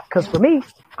 Because for me,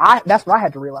 that's what I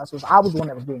had to realize was I was the one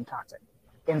that was being toxic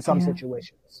in some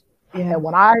situations. Yeah. And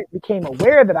when I became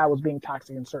aware that I was being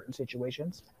toxic in certain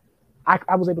situations,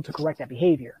 I was able to correct that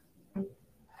behavior.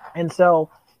 And so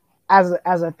as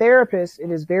a therapist,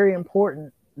 it is very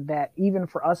important that even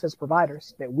for us as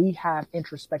providers, that we have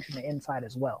introspection and insight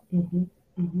as well. Mm-hmm.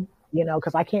 Mm-hmm. You know,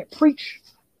 because I can't preach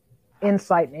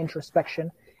insight and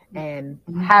introspection and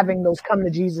having those come to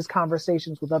Jesus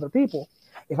conversations with other people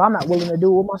if I'm not willing to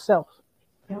do it with myself.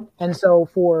 Yeah. And so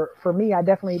for me, I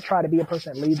definitely try to be a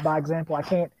person that leads by example. I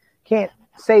can't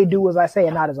say do as I say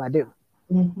and not as I do.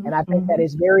 Mm-hmm. And I think that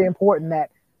it's very important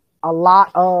that a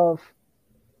lot of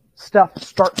stuff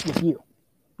starts with you,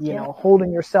 you know,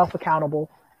 holding yourself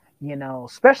accountable, you know,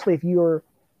 especially if you're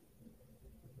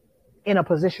in a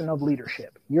position of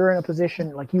leadership. You're in a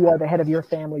position like you are the head of your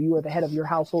family, you are the head of your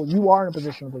household, you are in a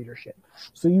position of leadership.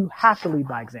 So you have to lead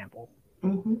by example.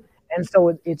 Mm-hmm. And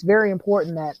so it's very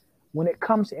important that when it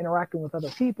comes to interacting with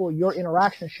other people, your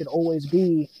interaction should always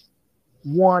be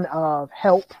one of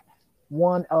help,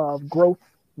 one of growth,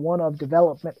 one of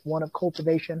development, one of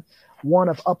cultivation, one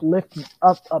of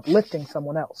uplifting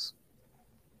someone else.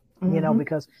 You know,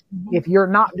 because if you're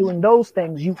not doing those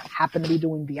things, you happen to be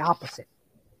doing the opposite.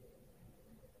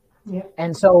 Yep.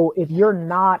 And so if you're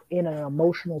not in an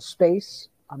emotional space,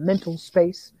 a mental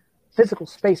space, physical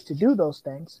space to do those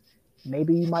things,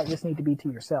 maybe you might just need to be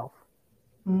to yourself.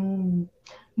 No,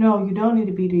 you don't need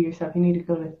to be to yourself. You need to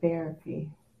go to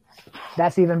therapy.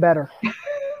 That's even better.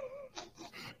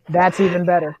 That's even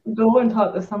better. Go and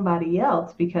talk to somebody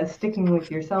else, because sticking with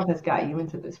yourself has got you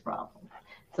into this problem.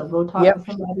 So go talk to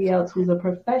somebody else who's a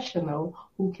professional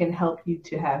who can help you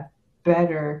to have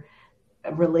better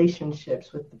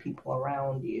relationships with the people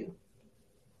around you.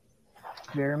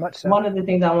 Very much so. One of the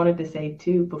things I wanted to say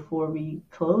too before we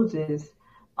close is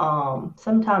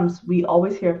sometimes we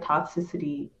always hear of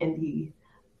toxicity in the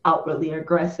outwardly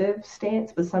aggressive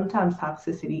stance, but sometimes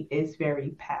toxicity is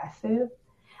very passive.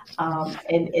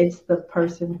 And it's the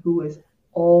person who is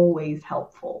always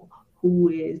helpful,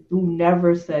 who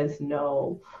never says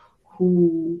no,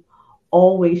 who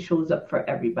always shows up for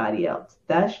everybody else.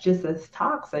 That's just as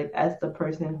toxic as the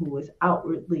person who is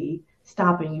outwardly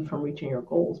stopping you from reaching your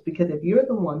goals. Because if you're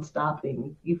the one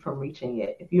stopping you from reaching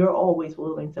it, if you're always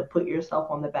willing to put yourself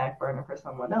on the back burner for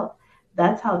someone else,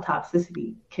 that's how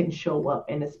toxicity can show up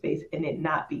in a space and it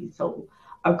not be so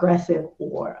aggressive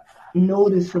or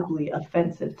noticeably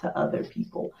offensive to other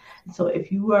people. So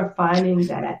if you are finding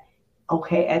that,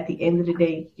 okay, at the end of the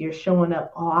day, you're showing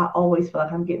up, oh, I always feel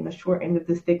like I'm getting the short end of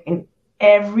the stick in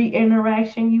every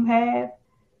interaction you have,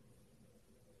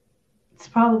 it's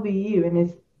probably you.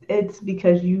 And it's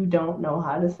because you don't know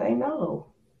how to say no,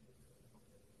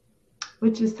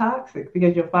 which is toxic,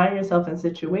 because you'll find yourself in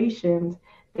situations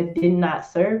that did not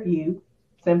serve you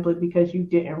simply because you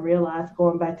didn't realize,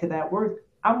 going back to that worth,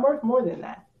 I'm worth more than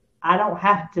that. I don't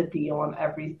have to be on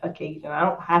every occasion. I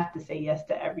don't have to say yes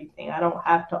to everything. I don't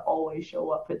have to always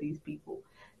show up for these people.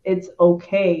 It's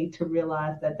okay to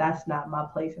realize that that's not my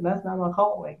place and that's not my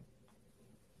calling.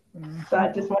 Mm-hmm. So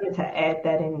I just wanted to add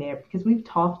that in there, because we've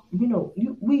talked,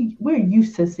 we're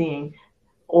used to seeing,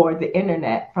 or the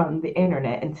internet, from the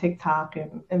internet and TikTok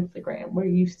and Instagram, we're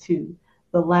used to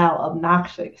the loud,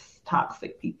 obnoxious,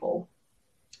 toxic people.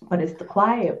 But it's the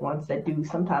quiet ones that do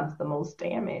sometimes the most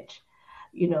damage.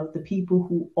 The people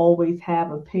who always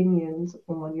have opinions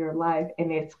on your life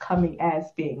and it's coming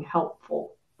as being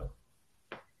helpful.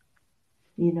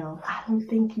 I don't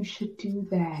think you should do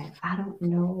that. I don't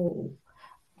know.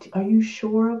 Are you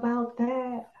sure about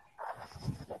that?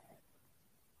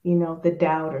 The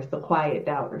doubters, the quiet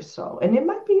doubters. So, and it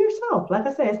might be yourself. Like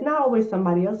I said, it's not always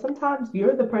somebody else. Sometimes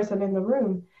you're the person in the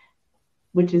room,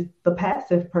 which is the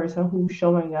passive person who's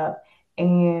showing up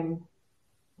and,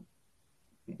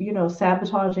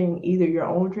 sabotaging either your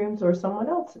own dreams or someone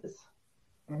else's.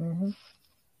 Mm-hmm.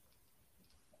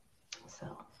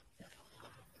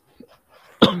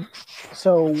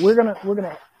 So we're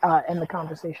gonna end the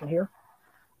conversation here.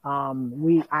 I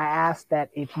asked that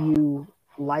if you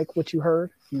like what you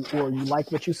heard, or you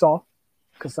like what you saw,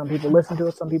 because some people listen to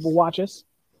us, some people watch us.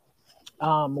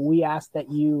 We ask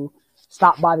that you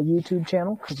stop by the YouTube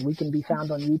channel, because we can be found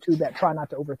on YouTube at Try Not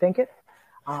to Overthink It.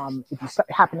 If you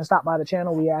happen to stop by the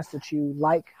channel, we ask that you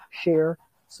like, share,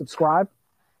 subscribe,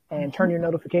 and turn your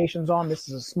notifications on. This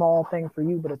is a small thing for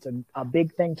you, but it's a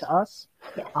big thing to us.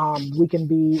 We can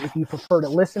be, if you prefer to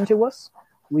listen to us,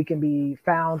 we can be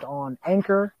found on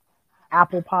Anchor,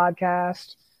 Apple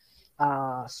Podcast,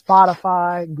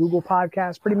 Spotify, Google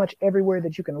Podcasts, pretty much everywhere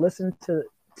that you can listen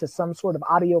to some sort of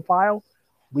audio file,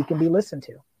 we can be listened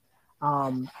to.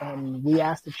 And we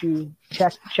ask that you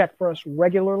check for us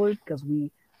regularly, because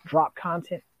we drop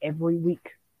content every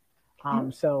week.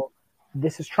 So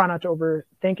this is Try Not to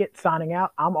Overthink It signing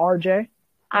out. I'm RJ.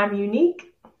 I'm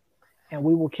Unique. and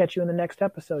we will catch you in the next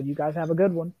episode. You guys have a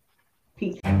good one.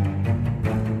 Peace.